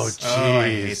animals. Oh, jeez. I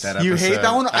hate that episode. You hate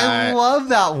that one? I love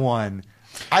that one.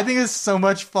 I think it's so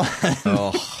much fun.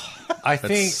 I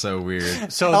think so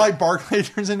weird. So like Barclay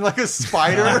turns into like a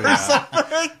spider or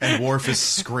something, and Worf is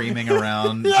screaming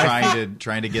around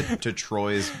trying to get to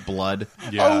Troy's blood.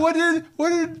 Yeah. Oh, what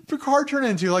did Picard turn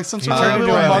into? Like some sort of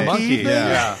little monkey thing?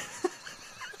 Yeah.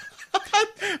 I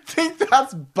think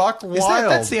that's Buck Wild.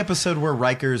 That's the episode where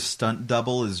Riker's stunt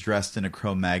double is dressed in a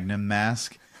Cro-Magnon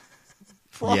mask.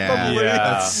 Probably. Yeah,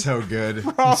 that's so good.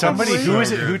 Probably.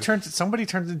 Somebody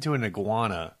turns into an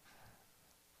iguana.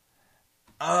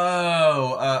 Wait,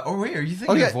 are you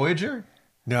thinking of Voyager?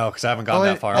 No, because I haven't gotten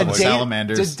that far.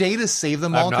 Salamanders. Did Data save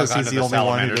them all because he's the only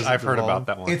one who doesn't I've heard about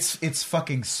that one. It's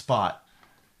fucking Spot.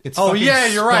 It's you're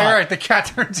right. You're right. The cat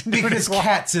turns into because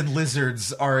cats and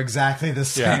lizards are exactly the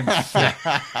same.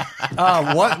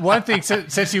 One thing,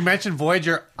 since you mentioned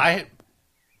Voyager, I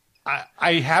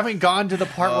haven't gotten to the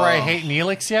part where I hate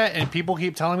Neelix yet, and people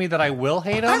keep telling me that I will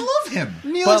hate him. I love him.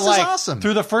 Neelix is awesome.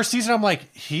 Through the first season, I'm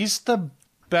like, he's the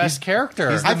best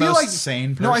character. He's the most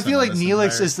sane person. No, I feel like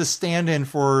Neelix is the stand-in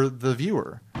for the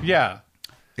viewer. Yeah,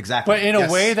 exactly. But in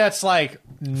a way that's like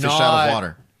fish out of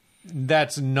water.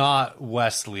 That's not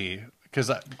Wesley, because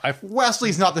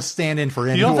Wesley's not the stand-in for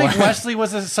anyone. You don't think Wesley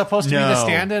was supposed to be the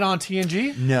stand-in on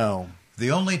TNG? No.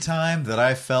 The only time that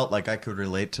I felt like I could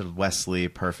relate to Wesley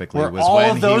perfectly was when all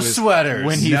of those sweaters.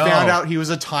 When he found out he was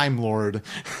a Time Lord.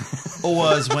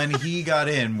 Was when he got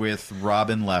in with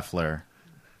Robin Leffler.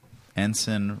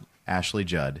 Ensign Ashley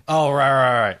Judd. Oh,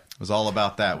 right. It was all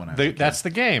about that when I was a kid. That's the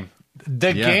game.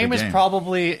 The game is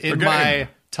probably in my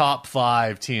top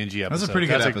 5 TNG episodes. That was a pretty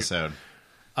good episode.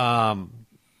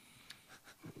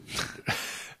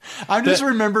 I just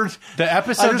remembered the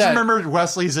episode. I just remembered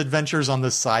Wesley's adventures on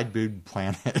the side boob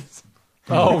planet.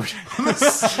 Oh, from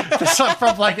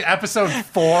like episode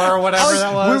 4 or whatever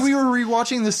that was. When we were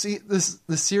rewatching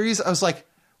the series, I was like,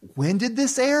 when did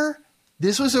this air?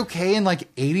 This was okay in like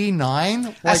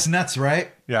 89. That's nuts,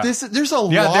 right? Yeah. There's a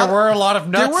lot. Yeah, there were a lot of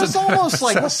nuts. There was almost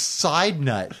like a side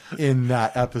nut in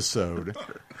that episode.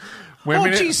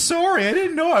 Geez, sorry. I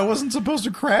didn't know I wasn't supposed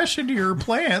to crash into your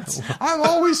plants. I'm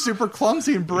always super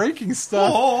clumsy and breaking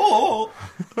stuff.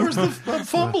 There's the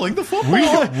fumbling. The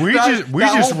football. We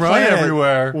just run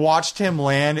everywhere. Watched him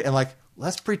land and like,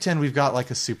 let's pretend we've got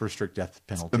like a super strict death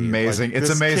penalty. Amazing. Like, it's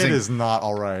this amazing. Kid is not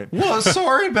all right. Well,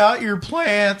 sorry about your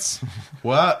plants.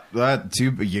 What?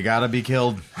 You gotta be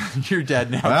killed. You're dead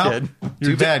now, kid.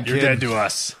 Too bad, kid. You're dead to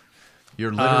us.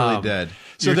 You're literally dead.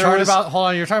 So you're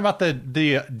talking about the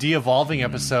de-evolving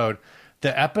episode.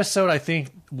 The episode I think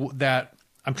that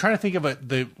I'm trying to think of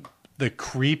the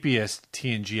creepiest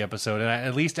TNG episode, and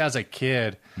at least as a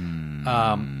kid,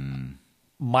 so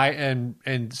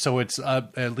it's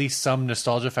at least some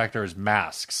nostalgia factor is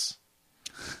Masks.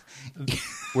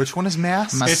 Which one is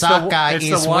Masks? Masaka it's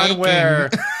is the one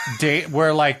waking.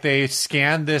 where like they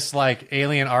scan this like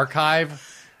alien archive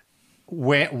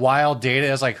while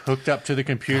Data is like hooked up to the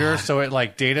computer, so it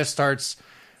like Data starts.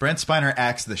 Brent Spiner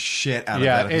acts the shit out of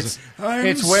that. It's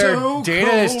where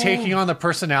Data is taking on the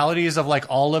personalities of like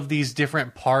all of these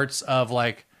different parts of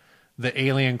like the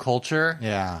alien culture.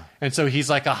 Yeah. And so he's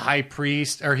like a high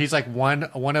priest, or he's like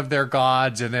one of their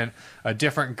gods, and then a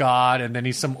different god, and then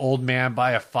he's some old man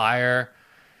by a fire.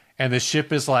 And the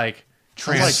ship is like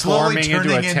transforming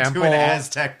into a temple. An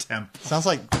Aztec temple. Sounds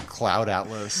like Cloud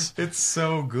Atlas. It's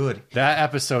so good. That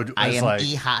episode was like,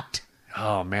 Ehot.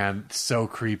 oh man, so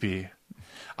creepy.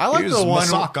 I like Here's the one.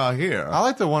 Masaka here. I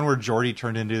like the one where Geordi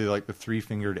turned into like the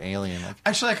 3-fingered alien. Like,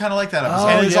 Actually, I kind of like that episode.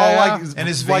 and it's all like and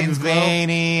his like veins glow.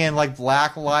 veiny and like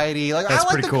black lighty. Like That's I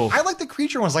like pretty cool. I like the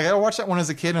creature ones. Like I watched that one as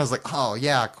a kid and I was like, oh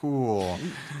yeah, cool.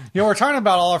 You know, we're talking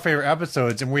about all our favorite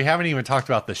episodes, and we haven't even talked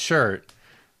about the shirt,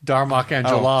 Darmok and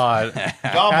Jalad at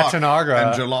Tanagra,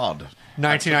 and Jalad.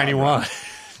 1991.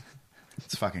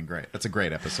 It's fucking great. That's a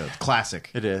great episode. Classic.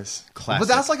 It is Classic.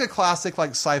 but that's like a classic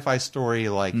like sci-fi story.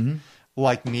 Like.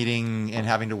 Like meeting and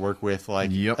having to work with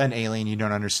like an alien you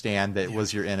don't understand that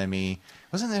was your enemy.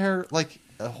 Wasn't there like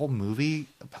a whole movie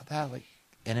about that, like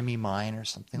Enemy Mine or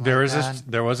something?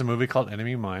 There was a movie called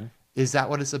Enemy Mine. Is that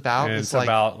what it's about? And it's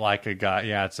about like a guy.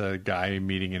 Yeah, it's a guy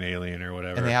meeting an alien or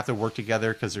whatever, and they have to work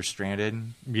together because they're stranded.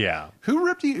 Yeah. Who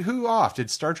ripped who off? Did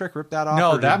Star Trek rip that off?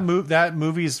 No, that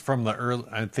movie's from the early.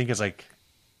 I think it's like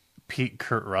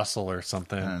Kurt Russell or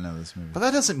something. I don't know this movie, but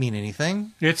that doesn't mean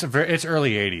anything. It's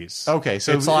early 80s. Okay,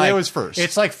 so it's like, it was first.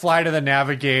 It's like Flight of the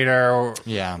Navigator, or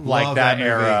like Love that that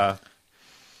era.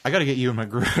 I got to get you in my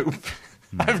group.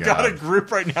 I've got a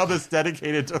group right now that's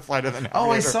dedicated to Flight of the Navigator. Oh,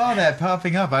 I saw that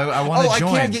popping up. I want to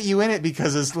join. I can't get you in it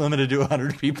because it's limited to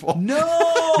 100 people.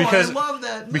 No, because, I love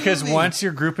that movie. Because once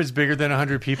your group is bigger than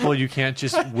 100 people, you can't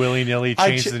just willy-nilly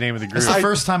change the name of the group. It's the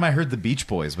first time I heard the Beach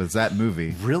Boys was that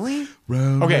movie. Really?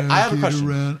 Round, okay, round, I have a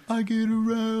question. I get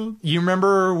around. You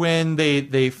remember when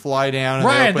they fly down? And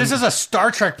Ryan, this is a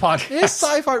Star Trek podcast. It's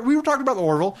sci-fi. We were talking about the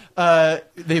Orville.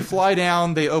 They fly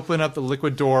down. They open up the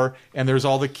liquid door, and there's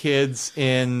all the kids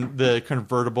in the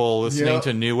convertible listening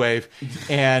to New Wave,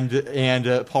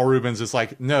 and Paul Rubens is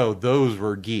like, no, those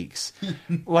were geeks.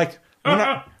 Like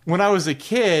when I was a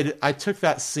kid, I took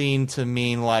that scene to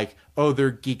mean like, oh,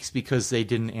 they're geeks because they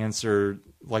didn't answer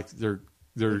like their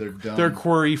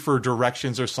query for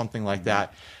directions or something like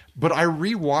that. But I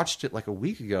rewatched it like a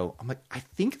week ago. I'm like, I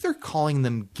think they're calling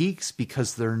them geeks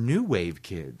because they're new wave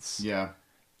kids. Yeah.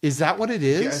 Is that what it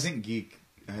is? Yeah, I think geek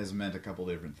has meant a couple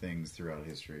different things throughout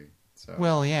history. So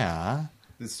well, yeah.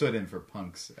 It stood in for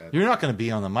punks. You're not going to be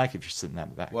on the mic if you're sitting at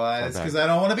the back. Well, that's because I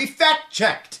don't want to be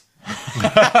fact-checked.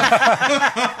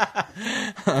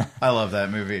 I love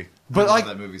that movie. But I like,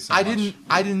 love that movie so I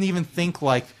much. didn't even think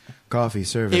like coffee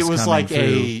service. It was like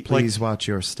a please watch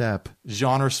your step.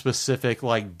 Genre specific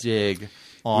like dig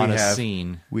on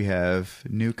scene. We have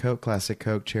new Coke, classic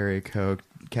Coke, cherry Coke,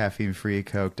 caffeine free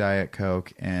Coke, Diet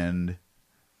Coke, and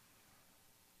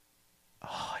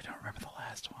I don't remember the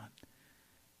last one.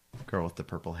 Girl with the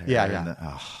purple hair. Yeah.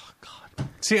 Oh God.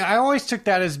 See, I always took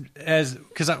that as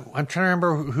because I'm trying to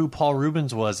remember who Paul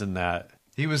Rubens was in that.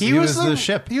 He was the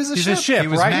ship. He was the ship. ship. He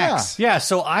was right? Max. Yeah.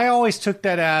 So I always took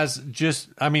that as just.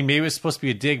 I mean, maybe it's supposed to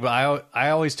be a dig, but I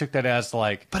always took that as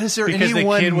like. But is there because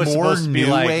anyone the kid was more supposed to be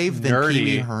new like wave than nerdy. Pee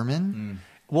Wee Herman?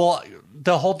 Well,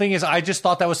 the whole thing is, I just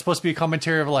thought that was supposed to be a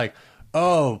commentary of like,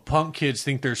 oh, punk kids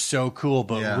think they're so cool,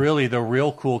 but really the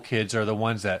real cool kids are the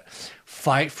ones that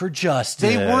fight for justice.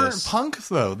 They weren't punk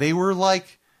though. They were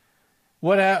like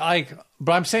but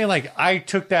I'm saying like I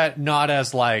took that not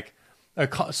as like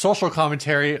a social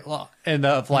commentary and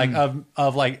of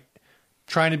like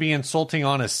trying to be insulting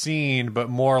on a scene, but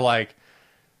more like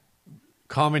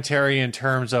commentary in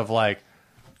terms of like,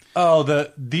 oh,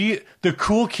 the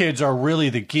cool kids are really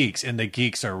the geeks, and the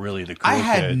geeks are really the cool kids.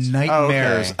 I had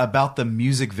nightmares about the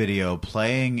music video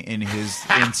playing in his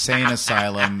insane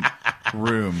asylum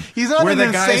room. He's not where in the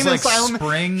an guy's insane like asylum.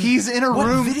 spring. He's in a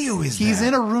room. What video is He's that?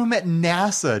 in a room at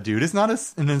NASA, dude. It's not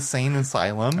an insane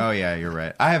asylum. Oh yeah, you're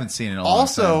right. I haven't seen it in a long time.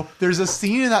 Also, there's a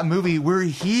scene in that movie where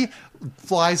he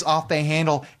flies off the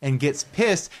handle and gets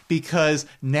pissed because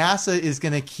NASA is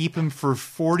going to keep him for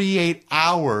 48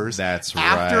 hours. That's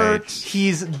after right.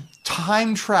 He's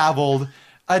time traveled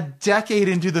a decade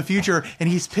into the future, and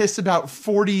he's pissed about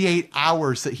 48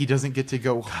 hours that he doesn't get to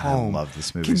go home. I love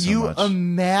this movie Can so you much.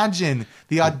 imagine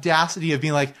the audacity of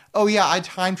being like, oh yeah, I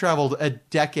time traveled a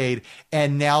decade,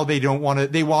 and now they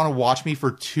want to watch me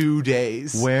for 2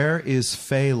 days. Where is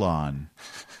Phelan?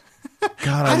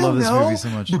 God, I love this movie so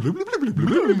much.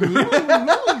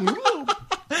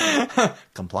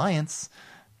 Compliance.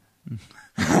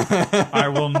 I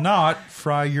will not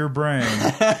fry your brain.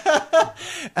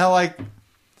 And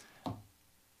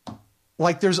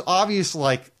like there's obvious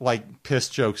like piss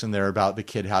jokes in there about the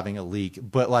kid having a leak,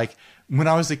 but like when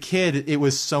I was a kid, it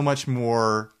was so much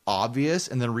more obvious.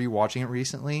 And then rewatching it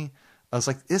recently, I was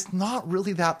like, it's not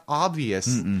really that obvious.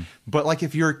 Mm-mm. But like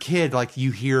if you're a kid, like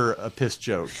you hear a piss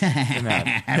joke in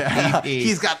that.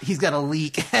 he's got a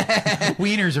leak.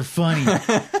 Wieners are funny.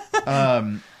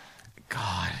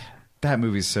 God, that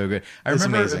movie's so good. I It's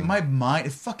remember amazing. my mind.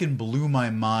 It fucking blew my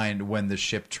mind when the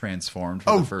ship transformed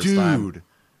for the first time.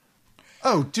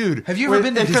 Oh, dude. Have you ever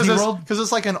been to Disney World? Because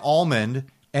it's like an almond,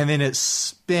 and then it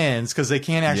spins, because they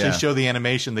can't actually show the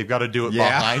animation. They've got to do it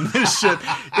behind the ship.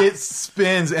 It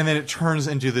spins, and then it turns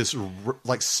into this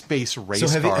like space race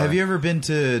car. Have you ever been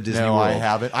to Disney No, World? I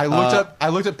haven't. I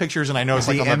looked up pictures, and I know it's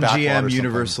like the on the back lot or MGM something.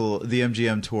 Universal, the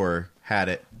MGM tour had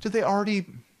it. Did they already...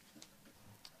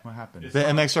 What happened? It's The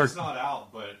not, MXR... It's not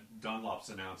out, but Dunlop's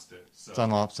announced it. So.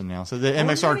 Dunlop's announced. So the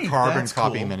MXR neat. Carbon That's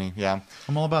Copy cool. Mini. Yeah.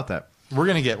 I'm all about that. We're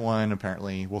going to get one,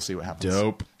 apparently. We'll see what happens.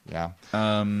 Dope. Yeah.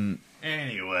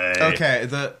 Anyway. Okay,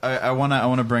 I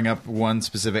wanna bring up one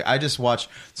specific. I just watched.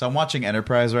 So I'm watching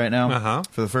Enterprise right now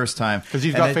for the first time Because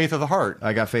you've got Faith of the Heart.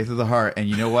 I got Faith of the Heart, and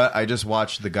you know what? I just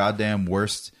watched the goddamn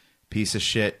worst piece of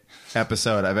shit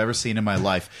episode I've ever seen in my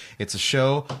life. It's a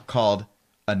show called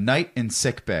A Night in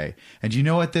Sick Bay, and do you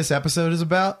know what this episode is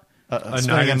about? A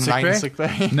night in sick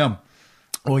bay? No.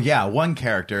 Well, yeah, one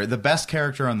character, the best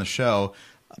character on the show,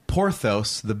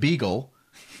 Porthos, the beagle.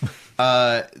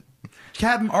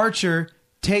 Captain Archer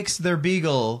takes their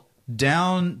beagle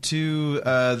down to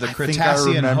the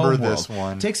Cretacean remember homeworld. this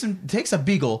one. Takes a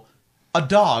beagle, a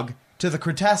dog, to the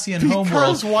Cretacean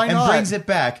homeworld why and not? brings it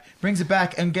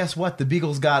back. And guess what? The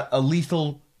beagle's got a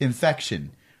lethal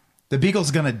infection. The beagle's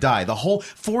gonna die. The whole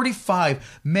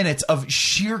 45 minutes of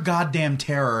sheer goddamn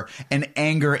terror and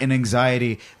anger and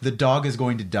anxiety, the dog is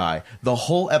going to die. The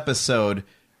whole episode,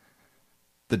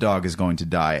 the dog is going to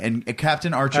die. And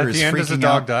Captain Archer At is the end, freaking does the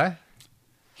dog out. die?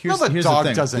 Here's the the dog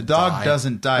thing. doesn't The dog die.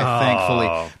 doesn't die,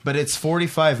 thankfully. But it's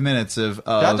 45 minutes of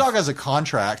That dog has a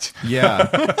contract. yeah,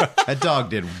 that dog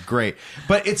did great,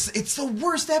 but it's the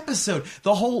worst episode.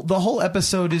 The whole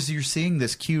episode is you're seeing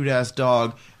this cute ass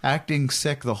dog acting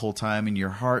sick the whole time, and your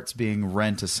heart's being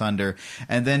rent asunder.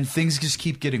 And then things just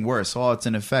keep getting worse. Oh, it's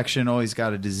an infection. Oh, he's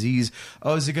got a disease.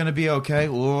 Oh, is he going to be okay?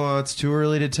 Oh, it's too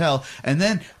early to tell. And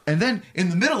then in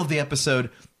the middle of the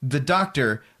episode, the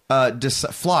doctor,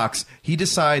 Phlox, he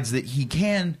decides that he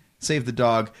can save the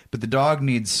dog, but the dog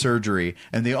needs surgery,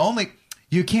 and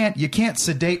you can't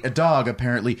sedate a dog.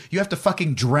 Apparently, you have to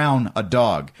fucking drown a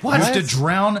dog. What? You have to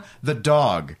drown the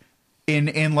dog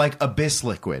in like abyss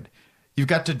liquid. You've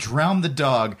got to drown the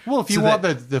dog. Well, if you want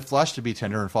the flesh to be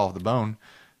tender and fall off the bone.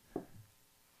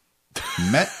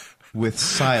 Met with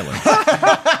silence.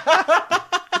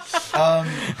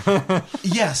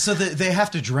 Yeah, so they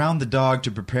have to drown the dog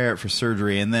to prepare it for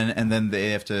surgery, and then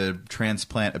they have to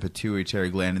transplant a pituitary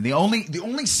gland. And the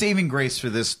only saving grace for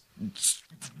this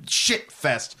shit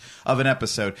fest of an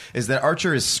episode is that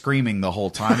Archer is screaming the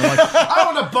whole time. They're like, I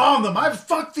want to bomb them. I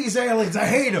fuck these aliens. I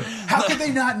hate them. How could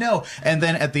they not know? And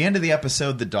then at the end of the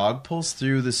episode, the dog pulls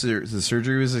through. The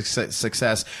surgery was a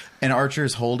success, and Archer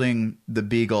is holding the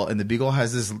beagle, and the beagle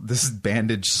has this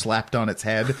bandage slapped on its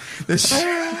head. It's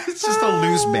just a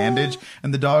loose bandage,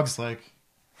 and the dog's like,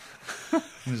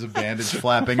 there's a bandage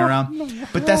flapping around.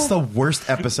 But that's the worst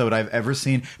episode I've ever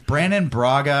seen. Brandon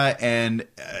Braga and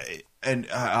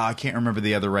I can't remember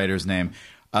the other writer's name.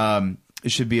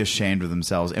 Should be ashamed of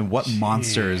themselves. And what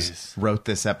monsters wrote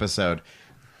this episode?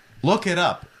 Look it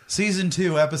up. Season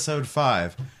 2, episode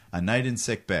 5, A Night in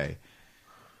Sick Bay.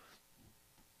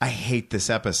 I hate this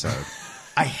episode.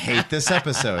 I hate this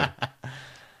episode.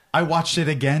 I watched it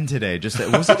again today. Was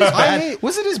it as bad?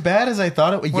 Was it as bad as I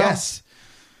thought it was? Well, yes.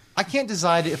 I can't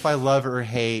decide if I love or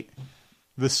hate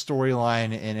the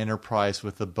storyline in Enterprise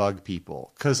with the bug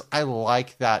people, because I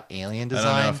like that alien design.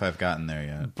 I don't know if I've gotten there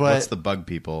yet. But what's the bug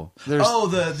people? the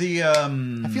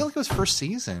I I feel like it was first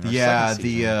season. Or yeah, second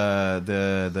season.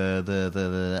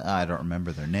 the I don't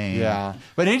remember their name. Yeah,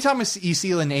 but anytime you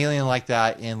see an alien like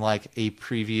that in like a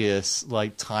previous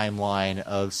like timeline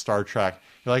of Star Trek,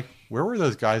 you're like, where were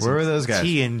those guys? Where were those guys?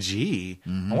 TNG.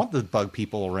 I want the bug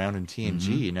people around in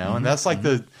TNG, you know, and that's like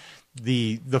the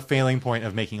failing point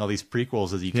of making all these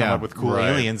prequels is you come up with cool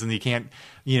aliens and you can't,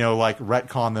 like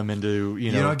retcon them into,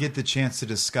 you don't get the chance to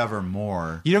discover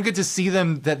more. You don't get to see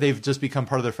them that they've just become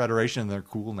part of their federation and they're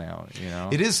cool now, you know.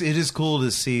 It is cool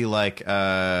to see like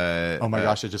oh my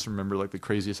gosh, I just remember like the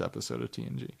craziest episode of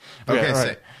TNG.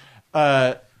 Okay,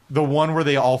 the one where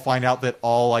they all find out that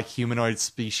all like humanoid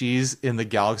species in the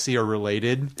galaxy are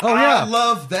related. Oh yeah, I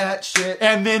love that shit.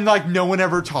 And then like no one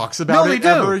ever talks about it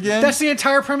ever again. That's the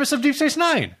entire premise of Deep Space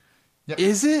Nine. Yep.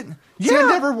 Is it? Yeah.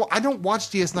 See, I don't watch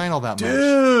DS9 all that much.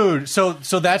 Dude, so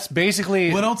that's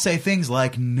basically Well, don't say things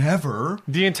like never.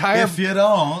 the entire. If you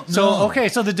don't. So no. okay,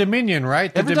 so the Dominion,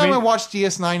 right? Every time I watch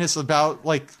DS9, it's about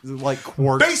like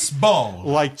quarks, Baseball.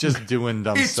 like just doing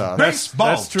dumb stuff. Baseball.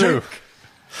 That's true.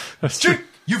 That's true.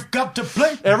 You've got to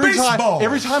play every baseball.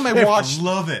 time I watch,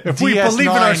 love it. If we believe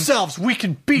in ourselves, we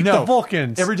can beat the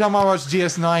Vulcans. Every time I watch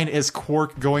DS9, is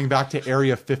Quark going back to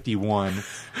Area 51.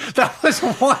 That was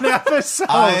one episode.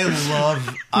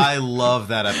 I love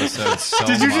that episode so much.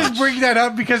 Did you just bring that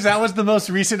up because that was the most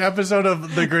recent episode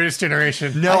of The Greatest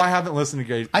Generation? No, I haven't listened to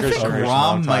Greatest I think Generation.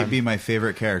 Rom might be my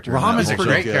favorite character. Rom is a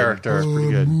great character. It's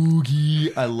pretty good.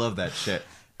 Boogie. I love that shit.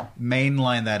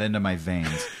 Mainline that into my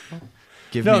veins.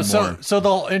 Give me more. So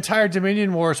the entire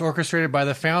Dominion War is orchestrated by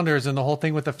the Founders, and the whole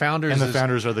thing with the Founders And the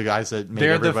Founders are the guys that made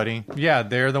everybody?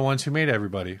 They're the ones who made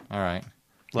everybody. All right.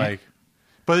 Like...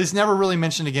 But it's never really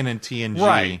mentioned again in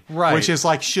TNG, right? Which is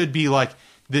like should be like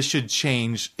this should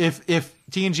change if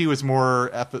TNG was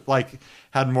more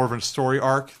had more of a story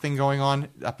arc thing going on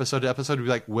episode to episode. It'd be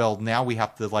like, well, now we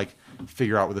have to like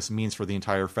figure out what this means for the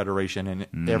entire Federation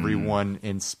and everyone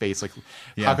in space. Like,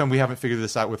 how come we haven't figured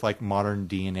this out with like modern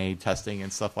DNA testing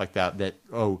and stuff like that? That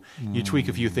you tweak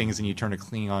a few things and you turn a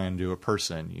Klingon into a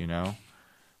person, you know,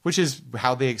 which is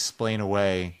how they explain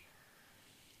away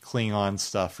Klingon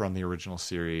stuff from the original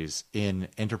series in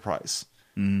Enterprise.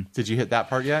 Did you hit that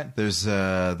part yet? There's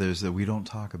we don't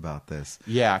talk about this.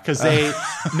 Yeah, because they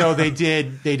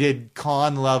did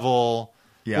Khan level.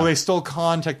 Yeah. Well, they stole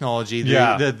Khan technology,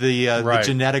 the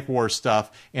genetic war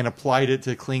stuff, and applied it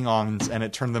to Klingons, and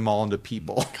it turned them all into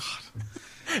people.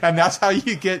 God. And that's how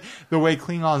you get the way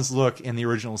Klingons look in the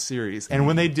original series. And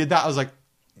when they did that, I was like,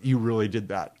 you really did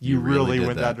that. You really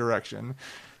went that direction.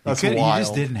 That's wild. You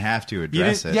just didn't have to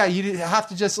address it. Yeah, you didn't have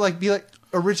to just like be like,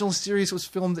 original series was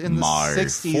filmed in the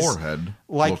 60s. My forehead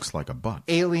looks like a butt.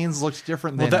 Aliens looked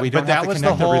different then. We don't have to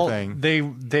connect everything.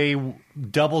 They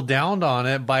doubled down on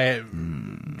it by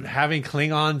having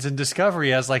Klingons in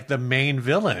Discovery as like the main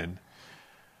villain.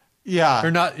 Yeah.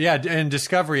 Or not, in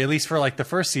Discovery, at least for like the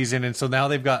first season. And so now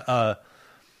they've got a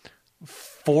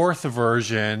fourth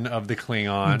version of the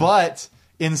Klingon. But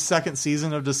in second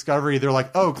season of Discovery, they're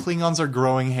like, oh, Klingons are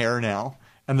growing hair now.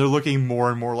 And they're looking more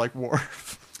and more like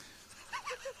Worf.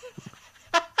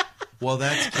 Well,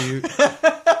 that's cute.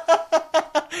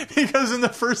 Because in the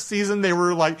first season, they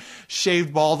were like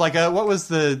shaved bald. Like, what was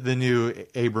the new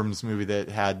Abrams movie that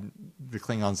had the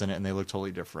Klingons in it and they looked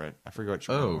totally different? I forget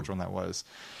which one that was.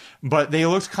 But they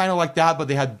looked kind of like that, but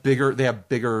they have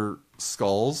bigger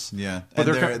skulls. Yeah, but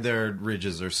and their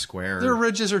ridges are square. Their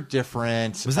ridges are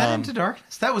different. Was that Into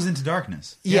Darkness? That was Into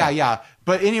Darkness. Yeah.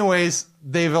 But anyways,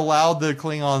 they've allowed the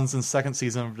Klingons in second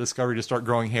season of Discovery to start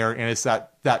growing hair, and it's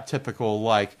that typical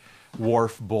like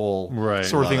Worf bull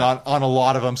sort of thing on a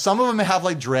lot of them. Some of them have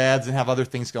like dreads and have other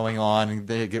things going on, and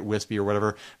they get wispy or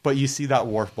whatever. But you see that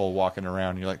Worf bull walking around,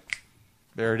 and you're like,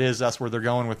 there it is. That's where they're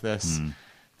going with this.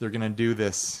 They're gonna do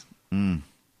this. Did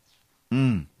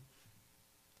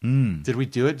we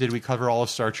do it? Did we cover all of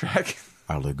Star Trek?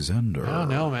 Alexander. I don't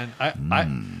know, man.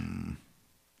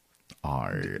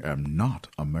 I am not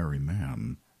a merry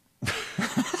man.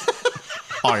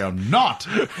 I am not.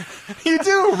 You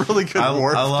do a really good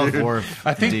Worf. I love Worf.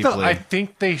 I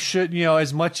think they should,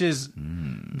 as much as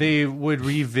they would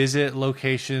revisit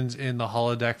locations in the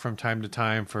holodeck from time to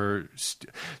time for,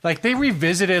 like they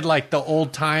revisited like the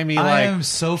old timey like I am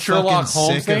so Sherlock fucking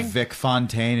Holmes sick thing. of Vic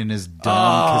Fontaine and his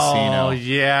dumb casino. Oh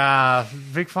yeah,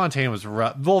 Vic Fontaine was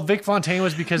rough. Well, Vic Fontaine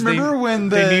was because they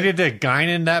needed to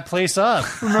Guinan that place up.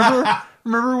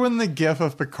 Remember when the gif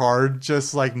of Picard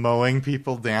just like mowing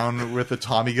people down with a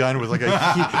Tommy gun was like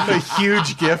a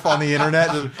huge gif on the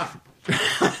internet?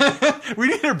 We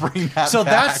need to bring that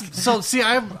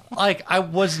back. I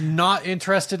was not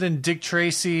interested in Dick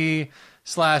Tracy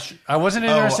 / I wasn't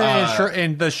interested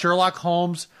in the Sherlock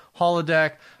Holmes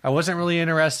holodeck. I wasn't really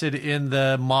interested in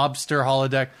the mobster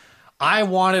holodeck. I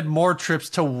wanted more trips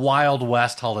to Wild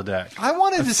West holodeck. I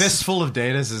wanted a fistful of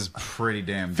Datas is pretty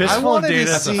damn good. Fistful of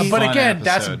Datas, but again,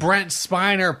 that's Brent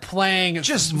Spiner playing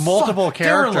just multiple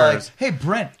characters. Like, hey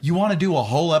Brent, you want to do a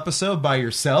whole episode by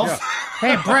yourself? Yeah.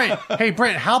 Hey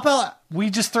Brent, how about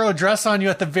we just throw a dress on you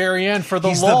at the very end for the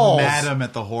He's lulz? The madam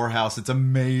at the whorehouse. It's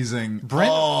amazing.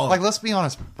 Brent, let's be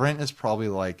honest, Brent is probably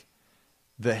like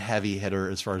the heavy hitter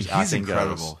as far as acting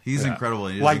goes. He's incredible.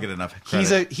 He doesn't get enough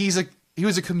credit. He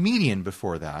was a comedian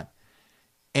before that,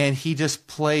 and he just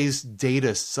plays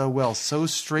Data so well, so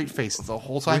straight-faced the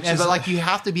whole time. But like, you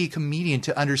have to be a comedian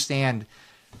to understand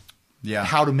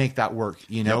how to make that work.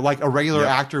 Like a regular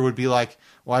actor would be like,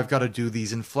 well, I've got to do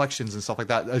these inflections and stuff like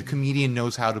that. A comedian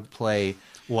knows how to play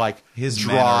like his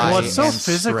dry. Well, it's so and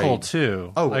physical straight.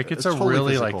 too. Oh, like it's a totally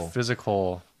really physical. like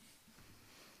physical.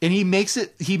 And he makes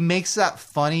that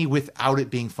funny without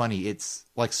it being funny. It's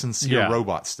like sincere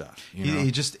robot stuff. He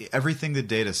just everything that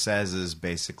Data says is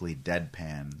basically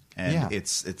deadpan, and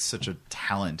it's such a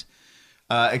talent.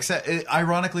 Except,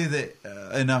 ironically, that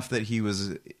enough that he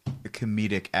was a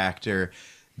comedic actor,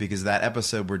 because that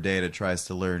episode where Data tries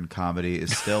to learn comedy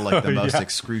is still like the most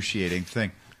excruciating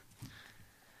thing.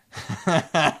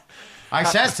 I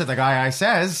says to the guy, I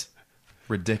says.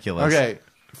 Ridiculous. Okay,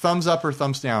 thumbs up or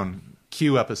thumbs down?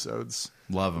 Q episodes.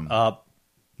 Love them. Up.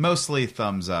 Mostly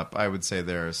thumbs up. I would say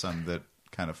there are some that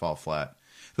kind of fall flat.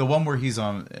 The one where he's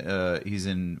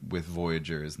in with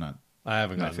Voyager is not. I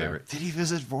haven't my got favorite. Did he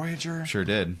visit Voyager? Sure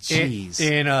did. Jeez.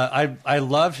 And I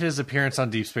loved his appearance on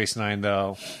Deep Space Nine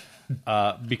though,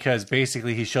 because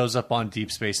basically he shows up on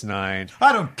Deep Space Nine.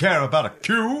 I don't care about a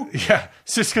Q. Yeah,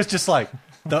 Sisko's just like,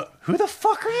 who the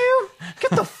fuck are you?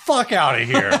 Get the fuck out of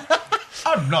here.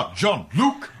 I'm not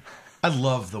Jean-Luc. I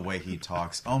love the way he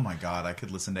talks. Oh my god, I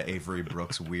could listen to Avery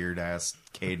Brooks' weird ass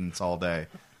cadence all day.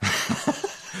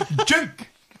 Jake,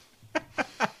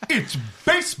 it's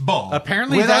baseball.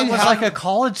 Apparently that was like a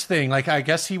college thing. Like I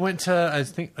guess he went to, I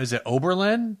think, is it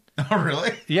Oberlin? Oh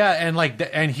really? Yeah,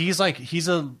 and he's got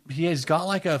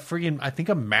like a freaking, I think,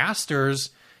 a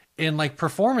master's in like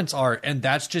performance art, and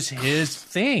that's just his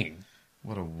thing.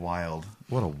 What a wild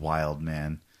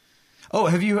man. Oh,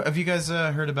 have you guys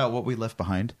heard about What We Left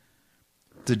Behind?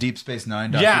 The Deep Space Nine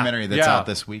documentary that's out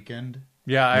this weekend.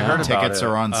 Yeah, I heard about it. Tickets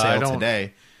are on sale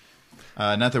today.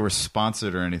 Not that we're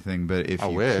sponsored or anything, but if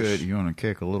you want to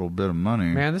kick a little bit of money.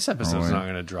 Man, this episode's not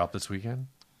going to drop this weekend.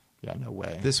 Yeah, no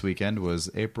way. This weekend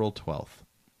was April 12th.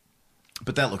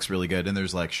 But that looks really good. And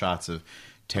there's like shots of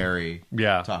Terry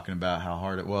talking about how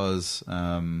hard it was.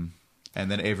 And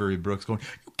then Avery Brooks going,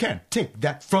 "You can't take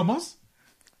that from us.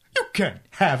 You can't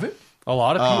have it." A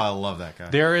lot of people. I love that guy.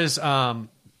 There is,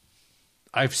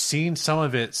 I've seen some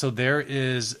of it. So there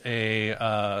is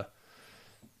a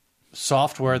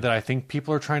software that I think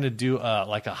people are trying to do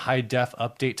like a high def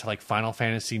update to like Final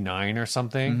Fantasy IX or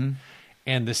something. Mm-hmm.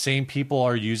 And the same people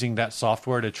are using that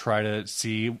software to try to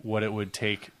see what it would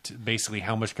take, to basically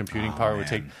how much computing power it would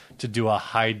take to do a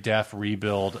high def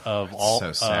rebuild of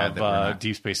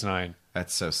Deep Space Nine.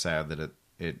 That's so sad that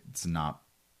it's not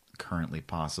currently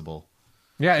possible.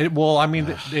 Yeah,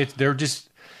 they're just,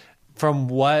 from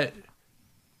what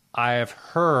I have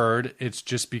heard, it's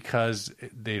just because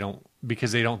they don't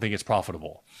think it's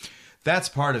profitable. That's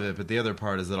part of it, but the other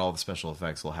part is that all the special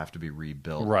effects will have to be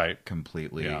rebuilt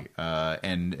completely. Yeah.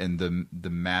 And the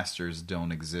masters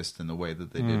don't exist in the way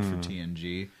that they did for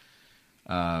TNG.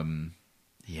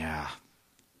 Yeah.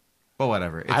 Well,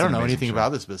 whatever. I don't know anything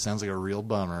about this, but it sounds like a real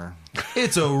bummer.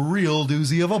 It's a real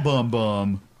doozy of a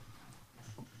bum.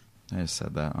 I just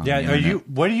said that.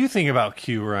 What do you think about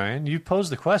Q, Ryan? You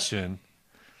posed the question.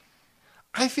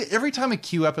 I feel every time a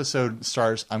Q episode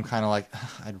starts, I'm kind of like,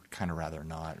 I'd kind of rather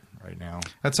not right now.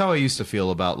 That's how I used to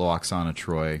feel about Loxana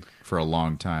Troy for a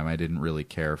long time. I didn't really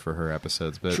care for her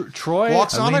episodes, but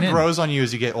Loxana grows on you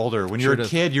as you get older. When you're a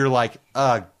kid, you're like,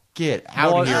 get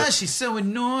out of here. She's so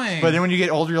annoying. But then when you get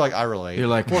older, you're like, I relate. You're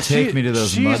like, take me to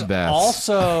those mud baths.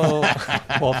 Also,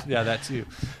 that too.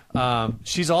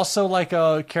 She's also like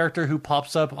a character who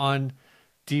pops up on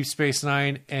Deep Space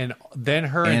Nine, and then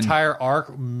her entire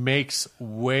arc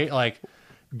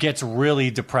gets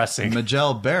really depressing.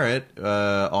 Majel Barrett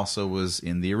also was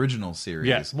in the original series.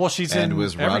 Yes, well, she's in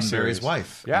was Roddenberry's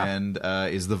wife. Yeah, and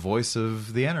is the voice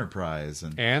of the Enterprise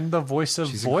and the voice of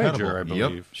Voyager. I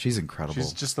believe. Yep, she's incredible.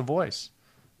 She's just the voice.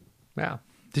 Yeah.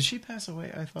 Did she pass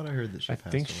away? I thought I heard that she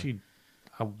passed away.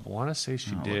 I want to say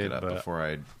she did. Look it up before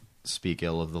I speak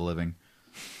ill of the living.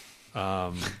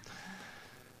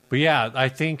 But yeah, I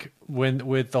think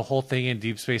with the whole thing in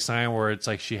Deep Space Nine, where it's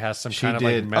like she has some kind of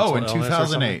like mental illness. In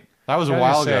 2008. That was a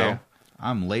while ago.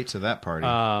 I'm late to that party.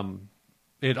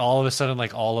 It all of a sudden,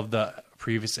 like all of the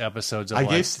previous episodes of I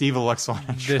gave Steve a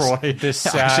Loxana Troy this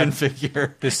action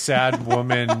figure. This sad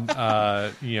woman,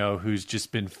 who's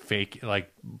just been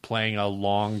playing a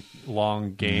long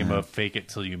game of fake it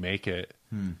till you make it.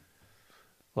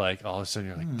 Like all of a sudden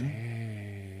you're like,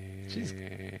 dang. She's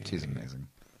amazing.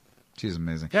 She's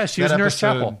amazing. Yeah, she was Nurse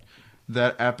Chapel.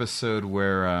 That episode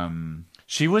where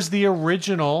she was the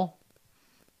original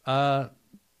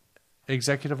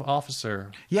executive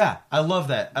officer. Yeah, I love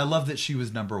that. I love that she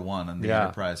was number one on the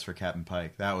Enterprise for Captain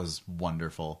Pike. That was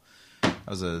wonderful. That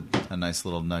was a nice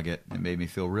little nugget. It made me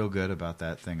feel real good about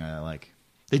that thing I like.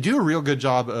 They do a real good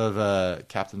job of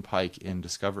Captain Pike in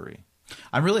Discovery.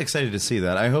 I'm really excited to see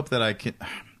that. I hope that I can...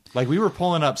 Like, we were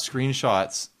pulling up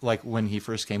screenshots, like, when he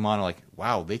first came on, like,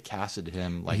 wow, they casted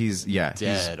him, like, he's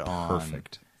dead on.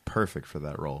 Perfect. Perfect for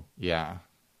that role. Yeah.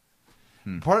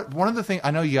 One of the things,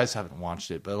 I know you guys haven't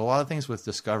watched it, but a lot of things with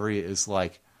Discovery is,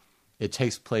 like, it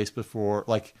takes place before,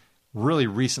 like, really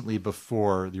recently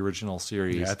before the original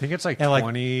series. Yeah, I think it's like And,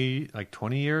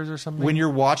 20 years or something. When you're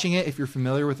watching it, if you're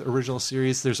familiar with the original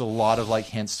series, there's a lot of like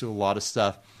hints to a lot of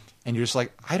stuff, and you're just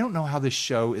like, I don't know how this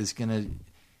show is gonna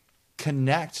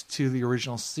connect to the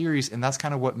original series, and that's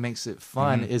kind of what makes it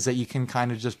fun. Is that you can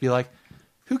kind of just be like,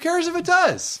 who cares if it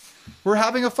does? We're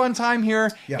having a fun time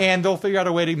here, and they'll figure out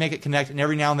a way to make it connect. And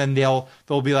every now and then they'll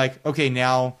be like, okay,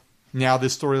 now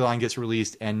this storyline gets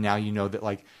released, and now you know that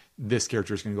like this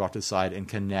character is going to go off to the side and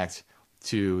connect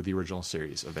to the original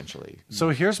series eventually. So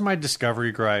here's my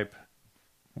Discovery gripe,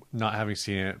 not having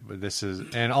seen it, but this is,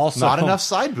 and also Not enough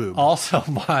side boob. Also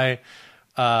my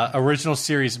original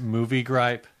series movie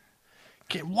gripe.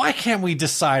 Why can't we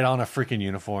decide on a freaking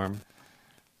uniform?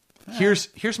 Here's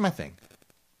my thing.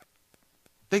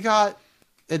 They got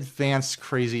advanced,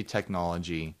 crazy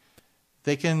technology.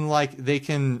 They can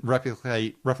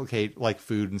replicate like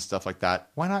food and stuff like that.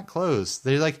 Why not clothes?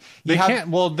 They're like can't.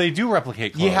 Well, they do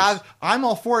replicate clothes. I'm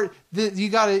all for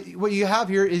it. What you have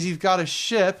here is you've got a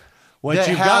ship. What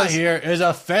you've got here is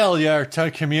a failure to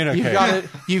communicate.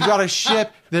 You've got a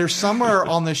ship. There's somewhere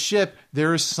on the ship.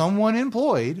 There is someone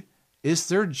employed. It's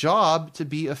their job to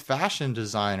be a fashion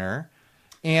designer.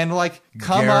 And like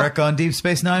Garrick on Deep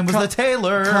Space Nine was the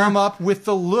tailor. Come up with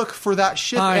the look for that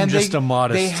ship. I'm just a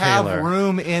modest They have tailor.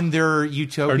 room in their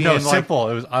utopian. Or no, simple.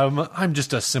 It was I'm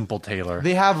just a simple tailor.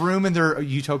 They have room in their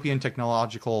utopian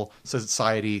technological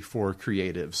society for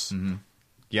creatives. Mm-hmm.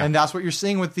 Yeah, and that's what you're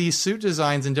seeing with these suit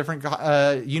designs and different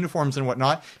uniforms and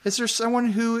whatnot. Is there someone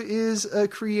who is a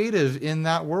creative in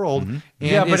that world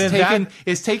and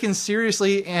is taken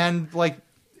seriously and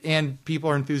people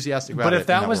are enthusiastic about it. But if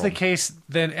that was world. the case,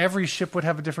 then every ship would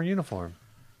have a different uniform.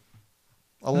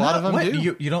 A lot of them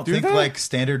do. You don't think like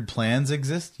standard plans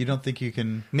exist? You don't think you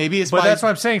can? Maybe it's But that's what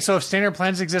I'm saying. So if standard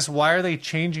plans exist, why are they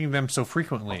changing them so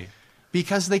frequently?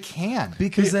 Because they can.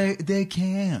 Because they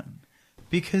can.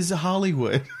 Because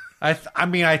Hollywood. I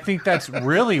mean, I think that's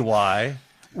really why.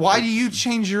 Why do you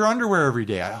change your underwear every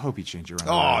day? I hope you change your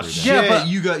underwear every day. Shit! Yeah, but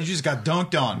you just got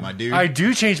dunked on, my dude. I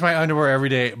do change my underwear every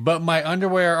day, but my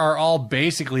underwear are all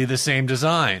basically the same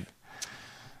design.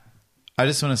 I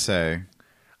just want to say,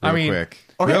 real quick.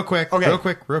 I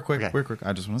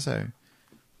just want to say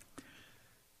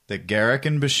that Garrick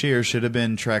and Bashir should have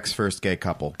been Trek's first gay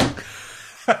couple.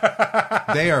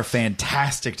 They are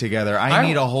fantastic together. I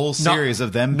need a whole series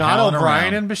of them. Not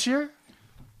O'Brien around. and Bashir.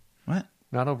 What?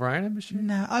 Not O'Brien and Bashir?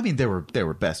 No, I mean they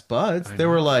were best buds. They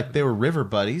were river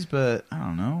buddies, but I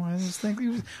don't know.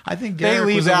 I think Garrick they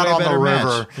leave was a that way on better the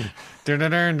river.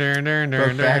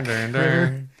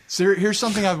 match. So here's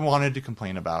something I've wanted to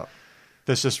complain about.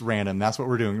 That's just random. That's what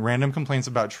we're doing. Random complaints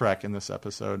about Trek in this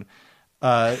episode.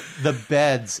 The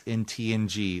beds in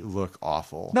TNG look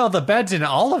awful. No, the beds in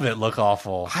all of it look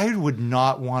awful. I would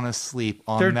not want to sleep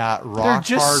on that rock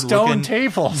they're just hard stone looking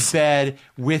tables. bed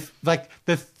with like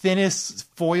the thinnest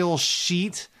foil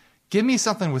sheet. Give me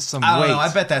something with some I don't weight. know.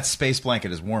 I bet that space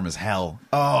blanket is warm as hell.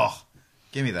 Oh,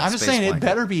 give me that. I'm just space saying blanket. it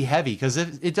better be heavy because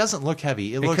it doesn't look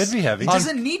heavy. It looks could be heavy. It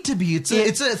doesn't need to be. It's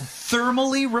a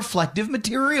thermally reflective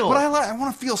material. But I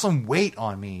want to feel some weight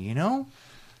on me. You know.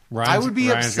 Ryan's, I would be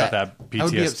Ryan's upset. got that I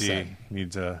would be PTSD. upset.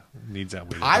 Needs that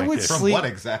weighted I would blanket. From sleep. what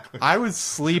exactly? I would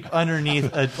sleep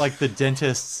underneath like the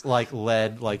dentist's like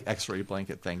lead like X-ray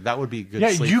blanket thing. That would be good.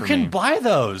 Yeah, sleep you for can me. buy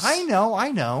those. I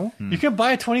know. You can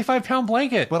buy a 25-pound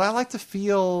blanket. But I like to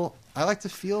feel a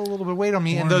little bit of weight on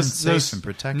me. Warm And and those safe and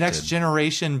protected. next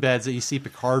generation beds that you see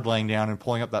Picard laying down and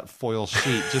pulling up that foil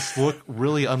sheet just look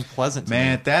really unpleasant to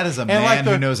Man, me. that is a man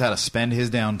who knows how to spend his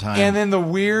downtime. And then the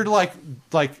weird like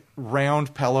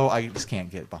round pillow, I just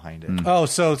can't get behind it. Oh,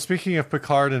 so speaking of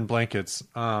Picard and blankets,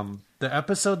 the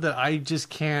episode that I just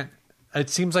can't. It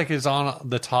seems like it's on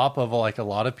the top of like a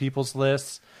lot of people's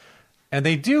lists, and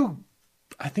they do.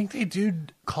 I think they do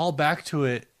call back to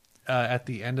it at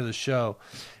the end of the show.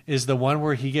 Is the one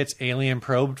where he gets alien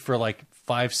probed for like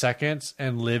 5 seconds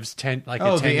and lives 10 like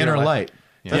a 10 the inner life. light.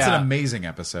 That's Yeah. an amazing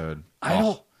episode.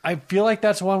 I feel like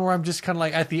that's one where I'm just kind of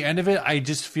like at the end of it. I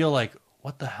just feel like,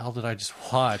 what the hell did I just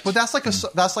watch? But that's like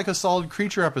a solid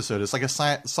creature episode. It's like a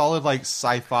solid like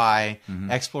sci-fi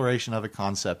exploration of a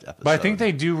concept episode. But I think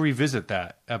they do revisit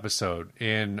that episode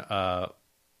in All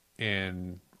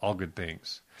Good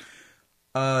Things.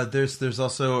 There's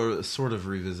also a sort of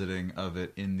revisiting of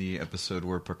it in the episode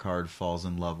where Picard falls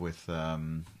in love with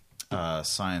a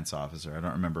science officer. I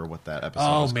don't remember what that episode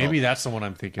Oh, is maybe called. that's the one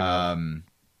I'm thinking of.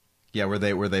 Yeah, where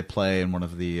they play in one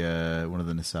of the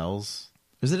nacelles.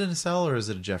 Is it a nacelle or is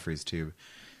it a Jeffries tube?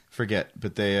 Forget.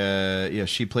 But they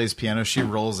she plays piano. She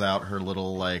rolls out her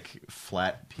little like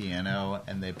flat piano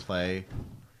and they play,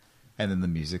 and then the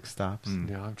music stops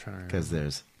Yeah, I'm trying to remember. because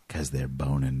there's Because they're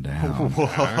boning down.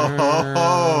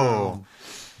 Whoa.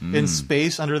 In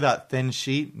space, under that thin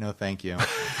sheet? No, thank you.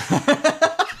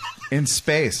 In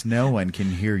space, no one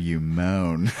can hear you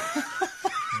moan.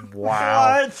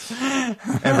 Wow. What?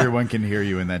 Everyone can hear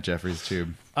you in that Jeffries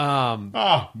tube.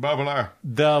 Bubbler.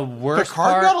 The worst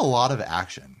Picard part... got a lot of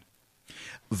action.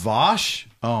 Vosh?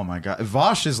 Oh, my God.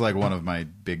 Vosh is like one of my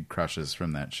big crushes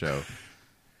from that show.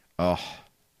 Oh,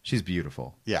 she's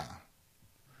beautiful. Yeah.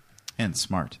 And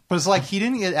smart. But it's like he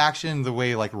didn't get action the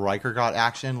way like Riker got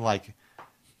action.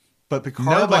 But Picard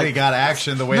Nobody got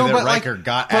action the way that Riker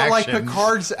got action. But like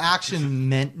Picard's action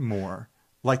meant more.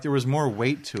 Like there was more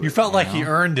weight to it. You felt like he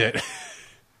earned it.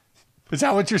 Is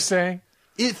that what you're saying?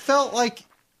 It felt like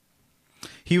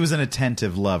he was an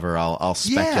attentive lover. I'll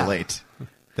speculate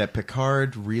that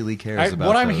Picard really cares about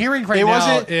what I'm those. hearing right it now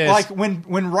wasn't is like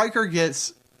when Riker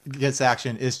gets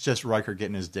action, it's just Riker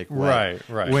getting his dick wet.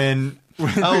 Right. When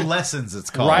lessons,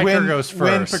 it's called. Riker goes first.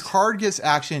 When Picard gets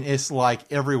action, it's like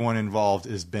everyone involved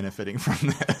is benefiting from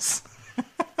this.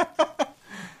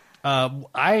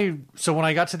 So when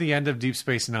I got to the end of Deep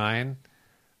Space Nine,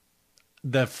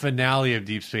 the finale of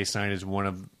Deep Space Nine is one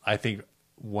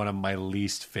of my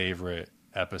least favorite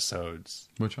episodes.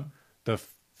 Which one?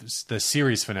 The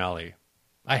series finale.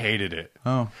 I hated it.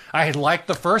 Oh, I had liked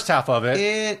the first half of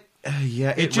it.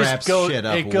 It just wraps shit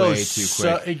up way too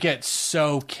quick. It gets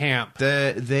so camp.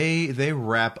 They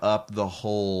wrap up the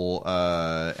whole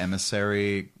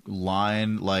emissary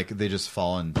line like they just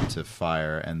fall into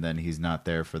fire, and then he's not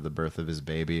there for the birth of his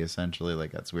baby. Essentially,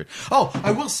 like that's weird. Oh,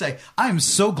 I will say I'm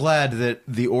so glad that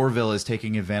the Orville is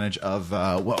taking advantage of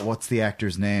what's the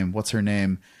actor's name? What's her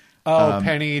name?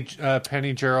 Penny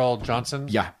Gerald Johnson.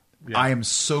 Yeah. I am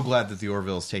so glad that the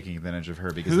Orville is taking advantage of her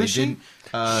because Who they is she?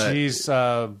 didn't. She's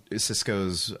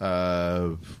Cisco's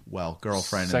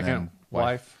girlfriend second and then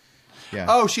wife. Yeah.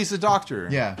 Oh, she's a doctor.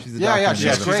 Yeah, she's a doctor. Yeah,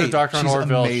 She's great. a doctor on She's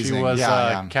Orville. amazing. She was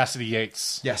Yeah. Cassidy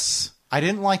Yates. Yes. I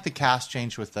didn't like the cast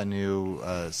change with the new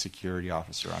security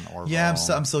officer on Orville. Yeah,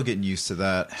 I'm still getting used to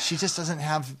that. She just doesn't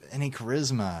have any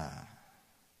charisma.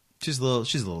 She's a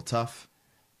little tough.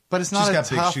 But it's not She's a got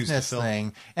big shoes to toughness fill.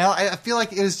 thing. And I feel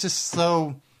like it was just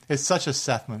so... It's such a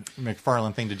Seth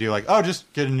MacFarlane thing to do. Like, oh,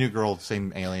 just get a new girl,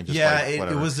 same alien. Just Yeah, like,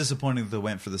 it was disappointing that they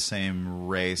went for the same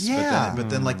race. Yeah. But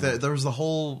then like there was the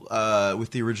whole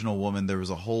with the original woman, there was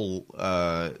a whole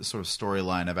sort of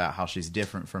storyline about how she's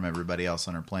different from everybody else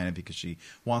on her planet because she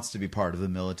wants to be part of the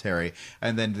military,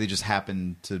 and then they just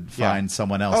happen to find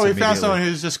someone else. Oh, we found immediately. someone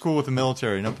who's just cool with the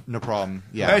military. No problem.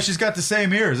 Yeah. Hey, she's got the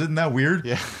same ears. Isn't that weird?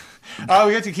 Yeah. Oh,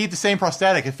 we get to keep the same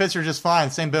prosthetic. It fits her just fine.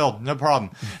 Same build. No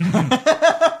problem.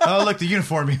 Oh, look, the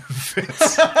uniform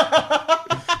fits.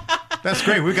 That's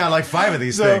great. We've got like 5 of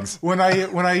these things. When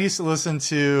I used to listen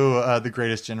to The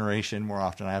Greatest Generation more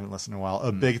often, I haven't listened in a while.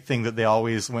 A big thing that they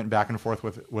always went back and forth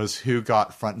with was who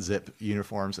got front zip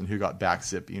uniforms and who got back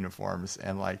zip uniforms,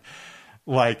 and like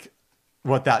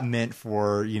what that meant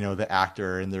for the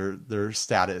actor and their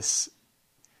status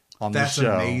on That's the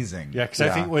show. amazing. Yeah, because I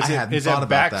think I hadn't is thought it about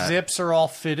back that. zips are all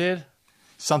fitted,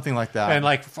 Something like that. and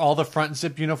like all the front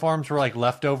zip uniforms were like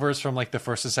leftovers from like the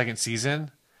first and second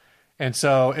season. And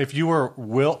so if you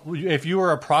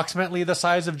were approximately the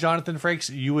size of Jonathan Frakes,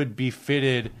 you would be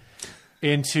fitted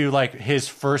into like his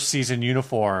first season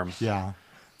uniform. yeah.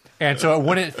 And so it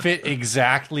wouldn't fit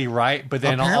exactly right, but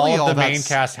then Apparently all of the all main that's-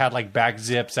 cast had like back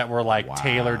zips that were like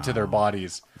tailored to their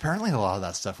bodies. Apparently, a lot of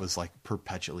that stuff was like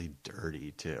perpetually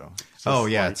dirty too. Oh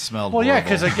yeah, it smelled. Well, yeah, horrible.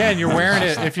 because again, you're wearing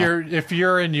it. If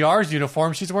you're in Yar's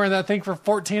uniform, she's wearing that thing for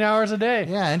 14 hours a day.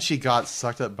 Yeah, and she got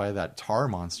sucked up by that tar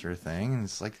monster thing, and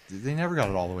it's like they never got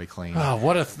it all the way clean. Oh,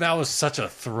 that was such a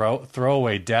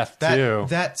throwaway death too.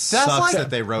 That sucks like-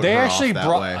 that they wrote They her actually off that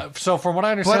brought. way. So from what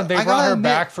I understand, But they I brought gotta her admit,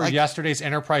 back for like- yesterday's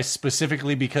Enterprise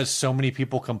specifically because so many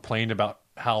people complained about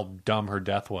how dumb her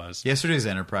death was. Yesterday's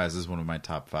Enterprise is one of my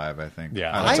top 5, I think.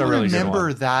 Yeah. I That's a really good remember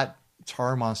one. that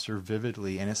tar monster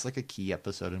vividly, and it's like a key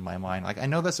episode in my mind. Like I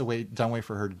know that's a dumb way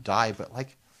for her to die, but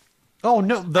like Oh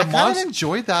no, the I kind of monster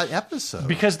enjoyed that episode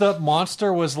because the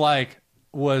monster was like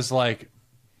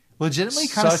legitimately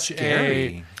kind of such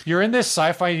scary. you're in this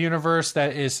sci-fi universe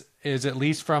that is at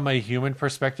least from a human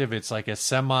perspective, it's like a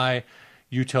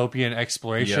semi-utopian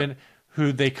exploration. Yep.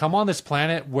 Who they come on this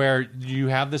planet where you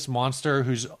have this monster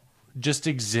who's just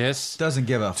exists Doesn't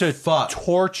give a to fuck.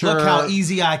 torture. Look how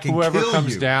easy I can whoever kill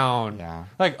comes you. down. Yeah.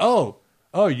 Like oh,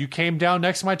 you came down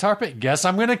next to my tar pit. Guess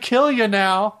I'm gonna kill you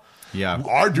now. Yeah.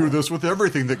 I do this with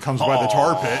everything that comes by the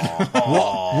tar pit.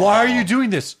 Why are you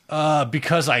doing this?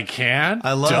 Because I can.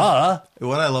 I love Duh.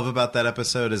 what I love about that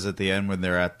episode is at the end when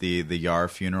they're at the Yar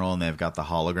funeral and they've got the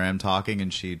hologram talking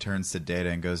and she turns to Data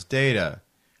and goes, Data.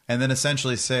 and then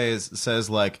essentially says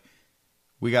like,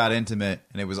 "We got intimate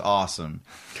and it was awesome.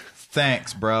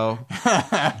 Thanks, bro."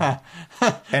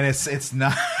 And it's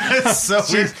not. It's so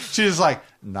weird. She's like,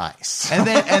 nice. And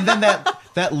then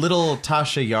that little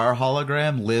Tasha Yar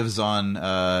hologram lives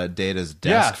on Data's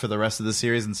desk for the rest of the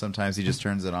series, and sometimes he just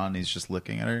turns it on and he's just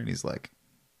looking at her and he's like,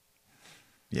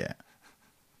 yeah.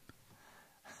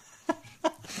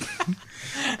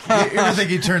 You ever think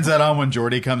he turns that on when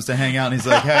Geordi comes to hang out and he's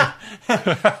like, hey,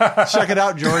 check it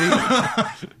out, Geordi.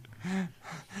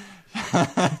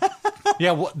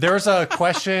 Yeah, well, there's a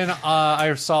question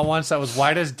I saw once that was,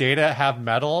 why does Data have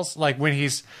medals? Like when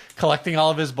he's collecting all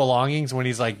of his belongings, when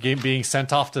he's like being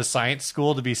sent off to science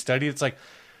school to be studied, it's like,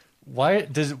 why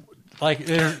does like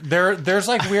there's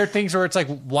like weird things where it's like,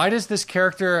 why does this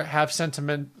character have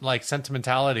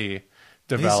sentimentality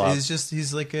develop?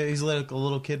 He's like a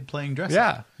little kid playing dress.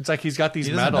 Yeah, it's like he's got these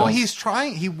medals. Well, he's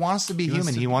trying. He wants to be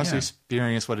human. He wants to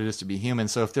experience what it is to be human.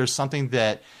 So if there's something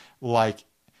that like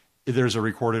there's a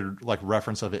recorded like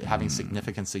reference of it having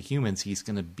significance to humans, he's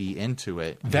going to be into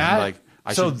it. That like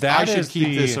I should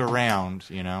keep this around.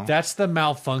 You know, that's the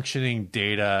malfunctioning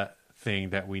Data thing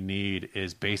that we need.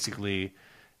 Is basically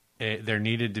there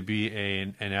needed to be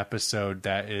an episode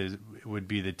that would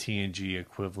be the TNG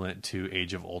equivalent to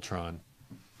Age of Ultron.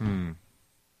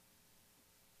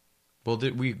 Well,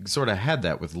 we sort of had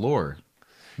that with Lore.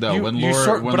 No, when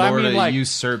Lore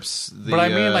usurps the. But I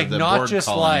mean, like the not Borg just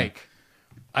colony. like.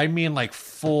 I mean, like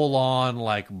full on,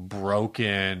 like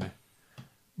broken,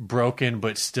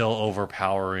 but still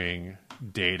overpowering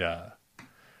Data.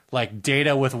 Like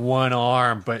Data with one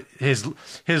arm, but his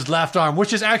left arm,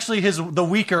 which is actually the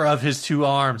weaker of his two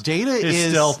arms, Data is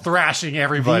still thrashing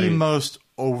everybody. The most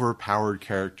overpowered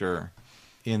character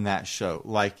in that show.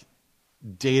 Like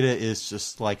Data is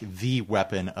just like the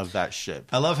weapon of that ship.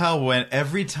 I love how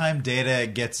every time Data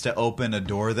gets to open a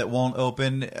door that won't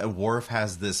open, Worf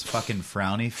has this fucking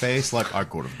frowny face, like, I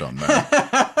could have done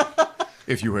that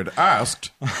if you had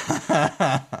asked.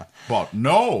 But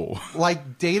no.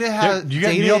 Like Data has.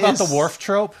 You know about the Worf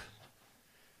trope?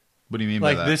 What do you mean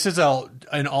by that? Like this is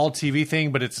an all TV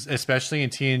thing, but it's especially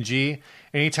in TNG.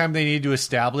 Anytime they need to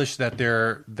establish that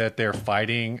they're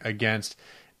fighting against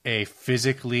a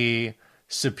physically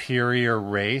superior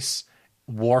race,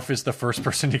 Worf is the first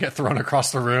person to get thrown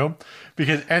across the room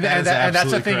because and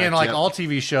that's the thing in like all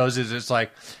TV shows is it's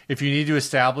like if you need to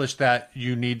establish that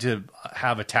you need to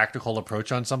have a tactical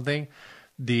approach on something,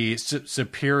 the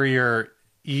superior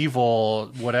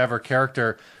evil whatever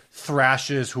character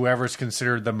thrashes whoever's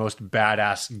considered the most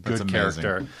badass good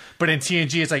character. But in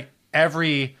TNG it's like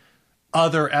every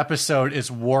other episode is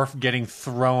Worf getting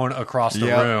thrown across the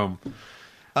room.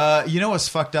 You know what's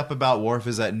fucked up about Worf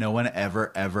is that no one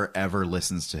ever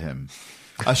listens to him.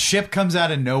 A ship comes out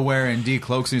of nowhere and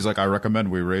decloaks and he's like, I recommend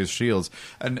we raise shields.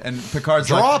 And Picard's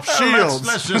Drop like, shields.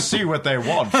 Let's just see what they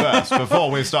want first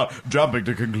before we start jumping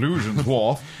to conclusions,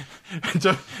 Worf.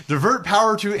 Divert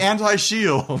power to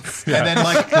anti-shield. And then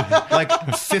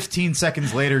like 15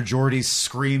 seconds later, Geordi's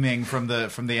screaming from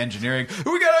the engineering,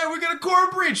 we got a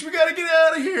core breach, we gotta get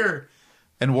out of here.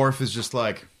 And Worf is just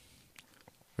like,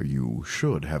 you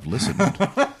should have listened.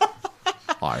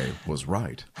 I was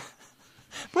right.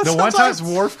 But sometimes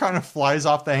Worf kind of flies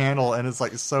off the handle and it's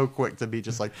like so quick to be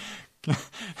just like,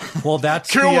 well,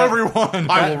 that's kill everyone.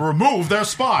 I will remove their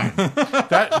spine.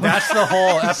 That's the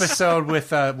whole episode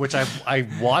with which I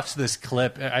watched this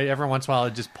clip. Every once in a while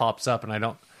it just pops up, and I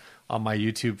don't on my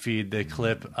YouTube feed the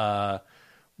clip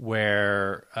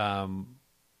where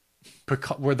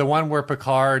the one where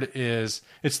Picard is.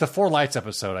 It's the Four Lights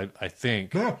episode, I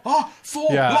think. Four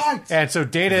lights. And so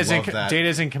Data's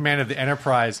in command of the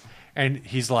Enterprise, and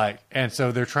he's like, and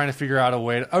so they're trying to figure out a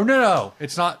way to. Oh no,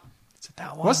 it's not. Is it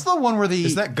that one? What's the one where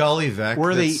is that Gully Vec?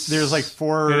 Where there's like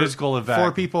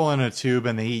four people in a tube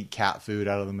and they eat cat food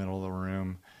out of the middle of the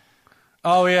room.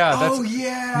 Oh yeah,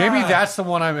 yeah. Maybe that's the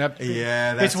one I'm.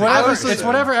 Yeah, that's it's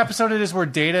whatever episode it is where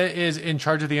Data is in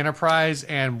charge of the Enterprise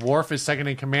and Worf is second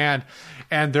in command,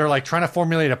 and they're like trying to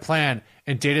formulate a plan.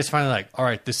 And Data's finally like, "All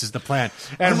right, this is the plan."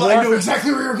 And I know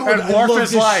exactly where you're going. And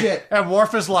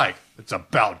Worf is like, "It's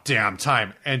about damn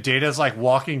time." And Data's like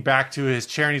walking back to his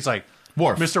chair, and he's like,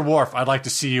 "Worf, Mr. Worf, I'd like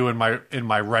to see you in my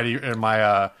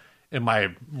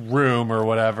room or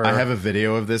whatever." I have a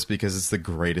video of this because it's the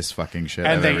greatest fucking shit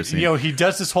I've ever seen. You know, he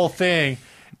does this whole thing,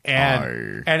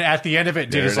 and at the end of it,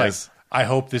 Data's like, "I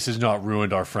hope this has not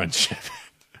ruined our friendship."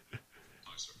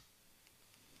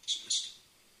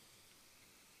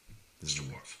 Mr.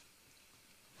 Worf,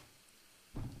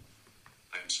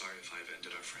 I am sorry if I've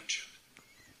ended our friendship.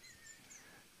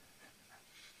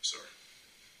 Sir,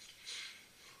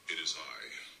 it is I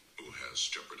who has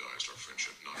jeopardized our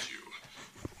friendship, not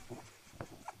you.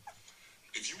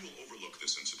 If you will overlook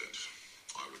this incident,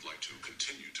 I would like to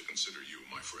continue to consider you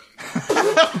my friend.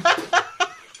 Like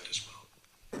that as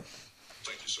well.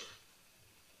 Thank you, sir.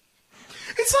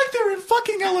 It's like they're in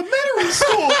fucking elementary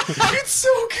school. It's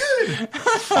so good.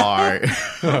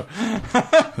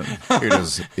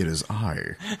 It is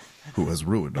I who has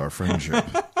ruined our friendship.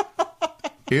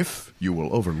 If you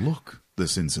will overlook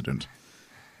this incident,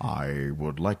 I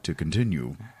would like to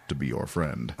continue to be your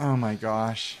friend. Oh my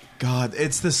gosh. God,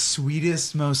 it's the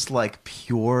sweetest, most like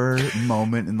pure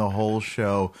moment in the whole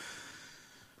show.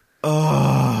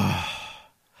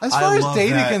 As far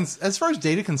as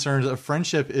data concerns, a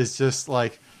friendship is just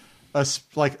like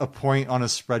a point on a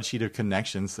spreadsheet of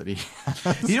connections that he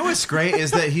has. You know what's great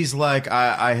is that he's like,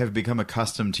 I have become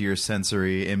accustomed to your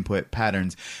sensory input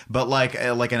patterns, but like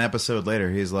an episode later,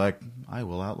 he's like, I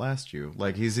will outlast you.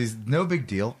 Like he's no big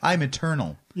deal. I'm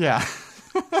eternal. Yeah.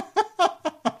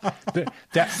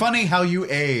 Funny how you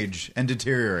age and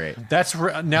deteriorate. That's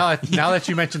now that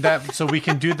you mentioned that, so we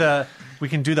can do the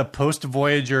post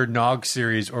Voyager Nog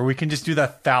series, or we can just do the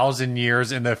 1,000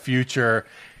 years in the future.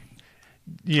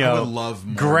 You know, I would love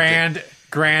more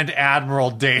Grand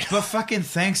Admiral Data, but fucking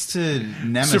thanks to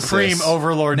Nemesis, Supreme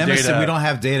Overlord Nemesis, Data. we don't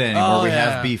have Data anymore. Oh, we yeah.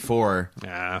 have B4,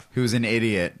 Yeah. who's an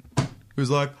idiot, who's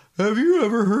like, have you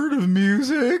ever heard of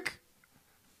music?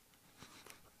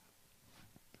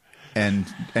 And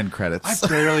credits. I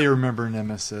barely remember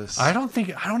Nemesis. I don't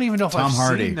even know if Tom I've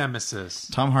Hardy. seen Nemesis.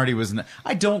 Tom Hardy was.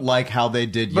 I don't like how they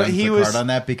did But young he Picard was- on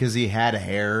that because he had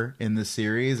hair in the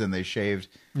series and they shaved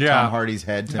Yeah. Tom Hardy's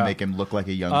head to make him look like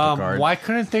a young Picard. Why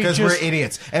couldn't they Because just... we're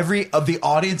idiots. The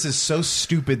audience is so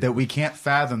stupid that we can't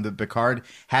fathom that Picard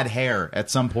had hair at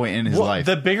some point in his life.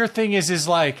 The bigger thing is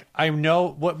like, I know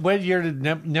what year did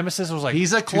Nemesis was like?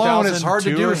 He's a clone. It's hard to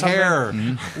 2002 do or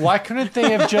something? hair. Why couldn't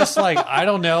they have just like, I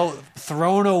don't know,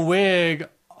 thrown a wig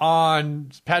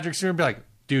on Patrick Stewart and be like,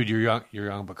 dude, you're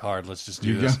young Picard. Let's just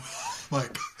do this.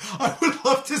 Like, I would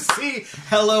love to see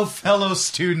hello fellow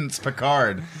students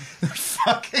Picard.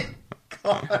 Fucking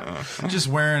God. Just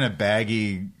wearing a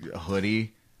baggy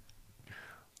hoodie.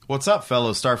 What's up,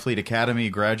 fellow Starfleet Academy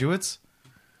graduates?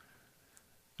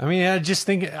 I mean, I just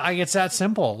think it's that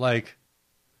simple. Like,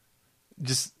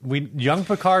 young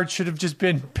Picard should have just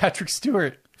been Patrick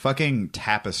Stewart. Fucking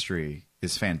Tapestry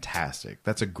is fantastic.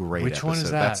 That's a great Which episode. one is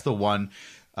that? That's the one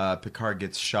Picard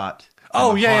gets shot. in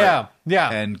Oh, the yeah, heart,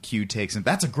 yeah. And Q takes him.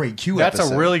 That's a great Q That's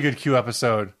episode. a really good Q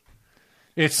episode.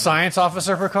 It's Science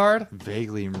Officer Picard.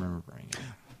 Vaguely remembering it.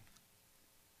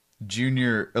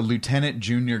 Lieutenant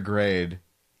junior grade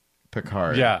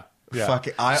Picard. Yeah. Fuck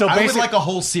it. I So would like a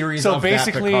whole series So of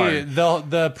basically, that Picard.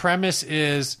 the premise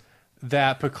is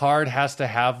that Picard has to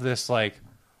have this like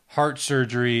heart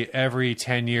surgery every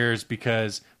 10 years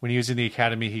because when he was in the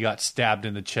academy, he got stabbed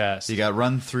in the chest. He got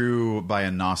run through by a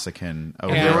Nausicaan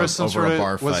over, And There was some over sort a of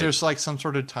bar fight. was there like some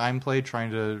sort of time play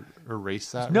trying to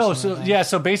erase that? or No, something so like yeah,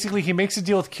 so basically he makes a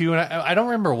deal with Q, and I don't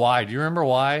remember why. Do you remember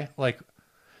why? Like,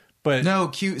 but No,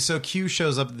 Q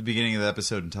shows up at the beginning of the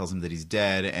episode and tells him that he's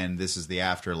dead and this is the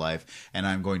afterlife and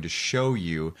I'm going to show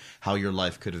you how your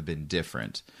life could have been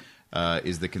different.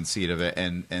 Is the conceit of it,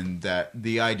 and that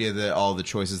the idea that all the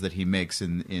choices that he makes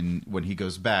in when he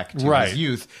goes back to Right. his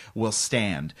youth will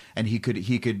stand, and he could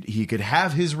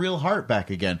have his real heart back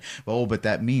again. Oh, but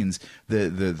that means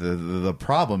the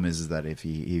problem is that if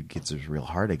he gets his real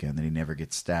heart again, then he never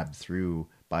gets stabbed through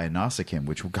by a Nausicaan,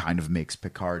 which kind of makes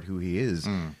Picard who he is,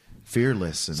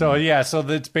 fearless. And, so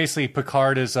that's basically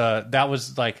Picard is that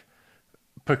was like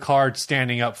Picard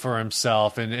standing up for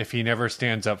himself, and if he never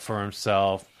stands up for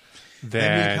himself, then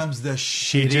then becomes the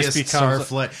he shittiest just becomes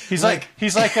Starfleet. he's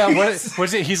like what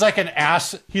is it? He's like an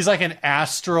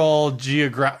astral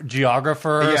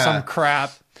geographer or Yeah. some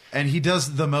crap. And he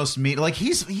does the most mean. Like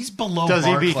he's below Does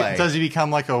Barclay. he become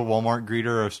like a Walmart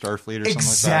greeter of Starfleet or Exactly.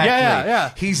 something like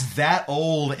Yeah. He's that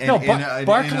old and No, in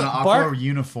an opera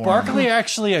uniform. Barclay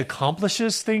actually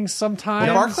accomplishes things sometimes.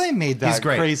 that? Well, Barclay made He's that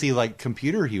great. crazy like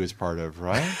computer he was part of,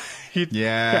 right?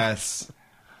 Yes.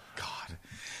 God.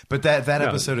 But that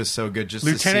episode is so good. Just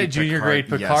Lieutenant to see Junior Picard,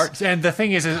 Grade Picard. yes. And the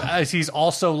thing is he's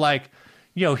also like,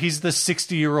 he's the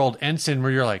 60-year-old ensign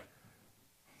where you're like,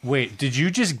 wait, did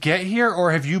you just get here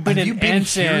or have you been Have an you been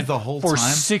ensign here the whole for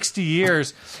time? 60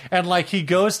 years? And like he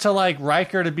goes to like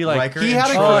Riker to be like, Riker He and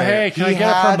had a Troy. hey, can I he get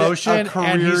a had promotion? A career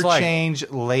And he's like, change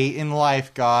late in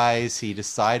life, guys. He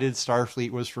decided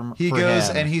Starfleet was for He goes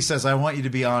him. and he says, "I want you to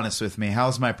be honest with me.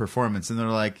 How's my performance?" And they're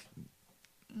like,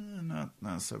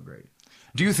 "Not so great.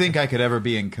 Do you think I could ever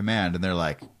be in command?" And they're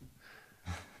like,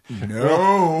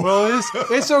 "No." Well,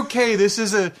 it's okay. This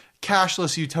is a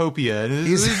cashless utopia.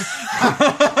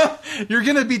 You're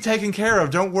going to be taken care of.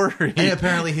 Don't worry. And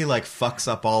apparently he like fucks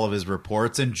up all of his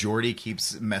reports, and Geordi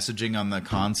keeps messaging on the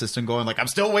con system going like, I'm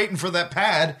still waiting for that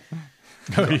pad.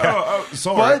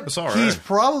 Sorry. He's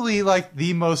probably like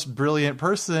the most brilliant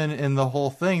person in the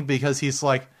whole thing, because he's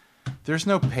like, there's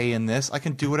no pay in this. I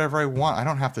can do whatever I want. I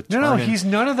don't have to turn he's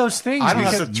none of those things. I don't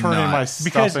have to turn in my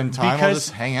stuff in time. I'll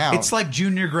just hang out. It's like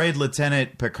junior grade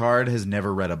Lieutenant Picard has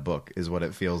never read a book, is what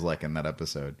it feels like in that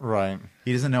episode. Right.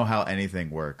 He doesn't know how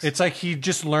anything works. It's like he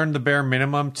just learned the bare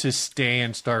minimum to stay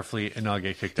in Starfleet and not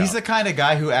get kicked out. He's the kind of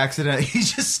guy who he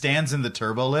just stands in the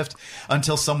turbo lift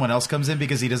until someone else comes in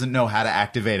because he doesn't know how to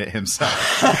activate it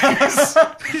himself.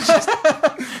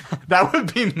 That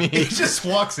would be me. He just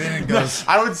walks in and goes...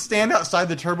 I would stand outside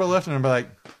the turbo lift and I'd be like,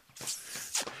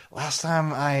 last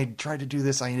time I tried to do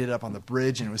this, I ended up on the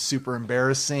bridge and it was super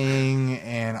embarrassing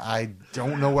and I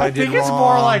don't know what I did wrong. I think it's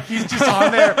more like he's just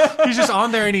on there. He's just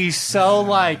on there and he's so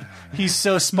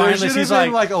spineless. He's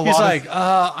like,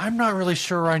 I'm not really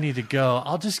sure where I need to go.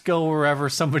 I'll just go wherever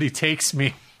somebody takes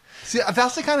me. See,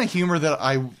 that's the kind of humor that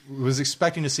I was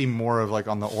expecting to see more of, like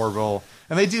on the Orville.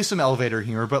 And they do some elevator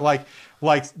humor, but like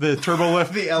the turbo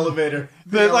lift, the elevator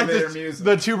music.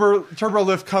 The turbo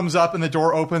lift comes up and the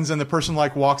door opens and the person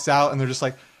like walks out and they're just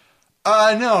like,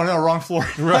 no, wrong floor.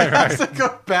 Right. Has to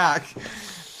go back.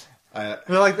 They're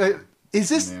like, is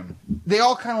this? Man. They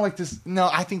all kind of like this. No,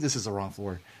 I think this is the wrong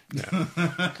floor.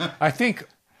 Yeah. I think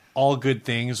All Good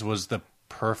Things was the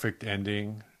perfect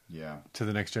ending. Yeah. To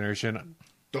the Next Generation.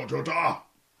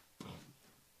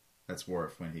 That's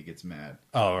Worf when he gets mad.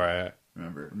 Oh, right.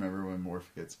 Remember when Worf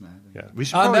gets mad? Yeah. We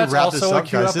should probably wrap this up,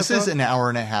 guys. This is an hour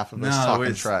and a half of us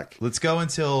talking Trek. Let's go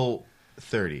until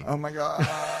 30. Oh, my God.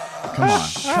 Come on.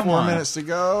 4 minutes to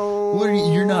go.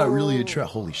 You're not really a Trek.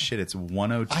 Holy shit, it's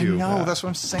 1:02. I know. That's what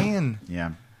I'm saying.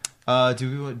 Yeah.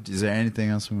 Is there anything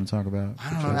else we want to talk about?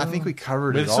 I don't know. I think we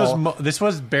covered it all. This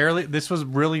was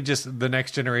really just the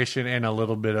Next Generation and a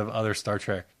little bit of other Star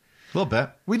Trek. A little bit.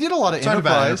 We did a lot of Talked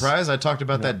about Enterprise. I talked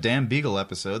about that damn Beagle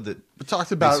episode that we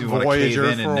talked about Voyager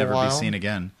cave in for and a never while. be seen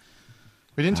again.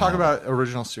 We didn't talk about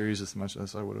original series as much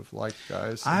as I would have liked,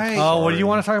 guys. What do you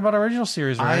want to talk about original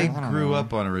series? I Right? grew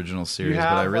up on original series, but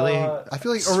I really... I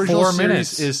feel like original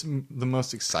series is the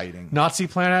most exciting. Nazi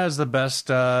Planet is the best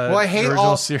I hate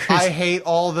original series. I hate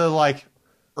all the like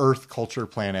Earth culture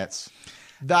planets.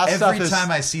 Every time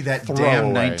I see that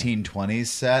damn 1920s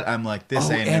set, I'm like, this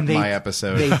ain't my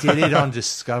episode. They did it on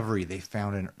Discovery. They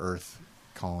found an Earth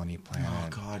colony planet. Oh,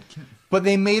 God. But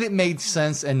they made it make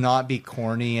sense and not be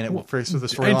corny, and it fits with the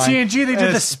storyline. In TNG, they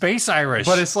did the Space Irish.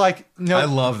 But it's like, no. I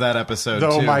love that episode, too.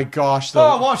 Oh, my gosh.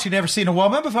 Well, she never seen a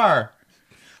woman before.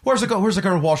 Where's it go? Where's it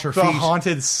going to wash her feet? The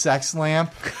haunted sex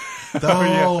lamp.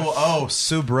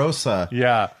 Subrosa.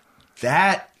 Yeah.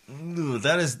 That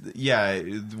is,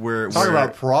 where talk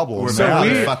about problems. Where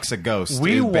Mallory fucks a ghost.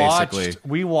 We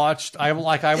watched. I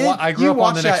grew up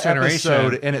on the Next Generation,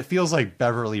 episode, and it feels like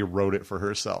Beverly wrote it for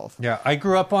herself. Yeah, I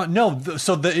grew up on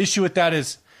so the issue with that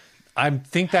is, I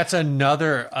think that's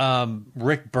another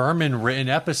Rick Berman written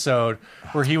episode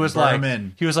where he was like,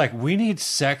 we need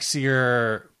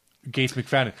sexier Gates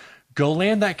McFadden. Go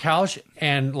lay on that couch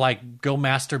and like go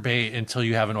masturbate until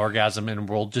you have an orgasm, and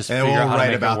we'll just figure out how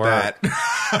to make it work.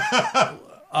 That.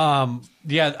 I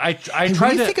tried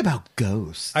what do you to think about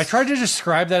ghosts. I tried to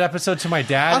describe that episode to my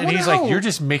dad, and he's like, "You're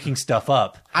just making stuff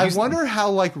up." I wonder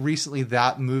how like recently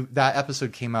that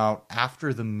episode came out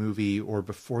after the movie or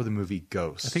before the movie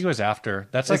Ghost. I think it was after.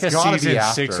 That's like a season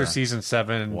 6 or season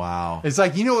 7. Wow. It's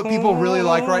like, you know what people really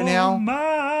like right now?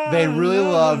 They really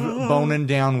love boning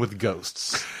down with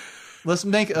ghosts. Let's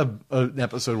make an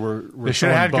episode where they should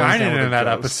have had Guinan in that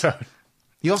episode.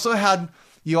 You also had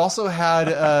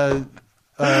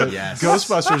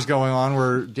Ghostbusters going on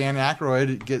where Dan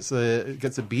Aykroyd gets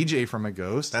a BJ from a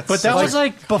ghost. That was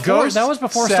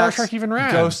before Star Trek even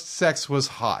ran. Ghost sex was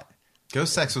hot.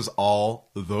 Ghost sex was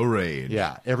all the rage.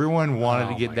 Yeah, everyone wanted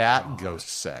to get that ghost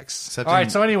sex. Except all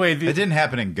right, so anyway, it didn't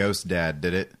happen in Ghost Dad,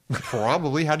 did it?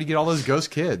 Probably. How'd you get all those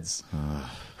ghost kids?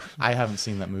 I haven't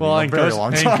seen that movie in a very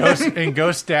long time. In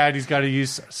Ghost Dad, he's got to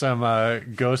use some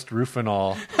Ghost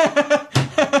Rufinol.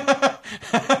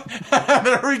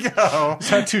 There we go. Is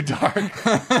that too dark?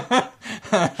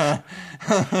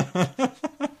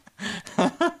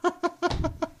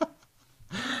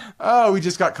 Oh, we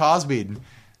just got Cosby'd.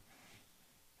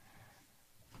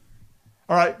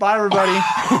 All right, bye, everybody.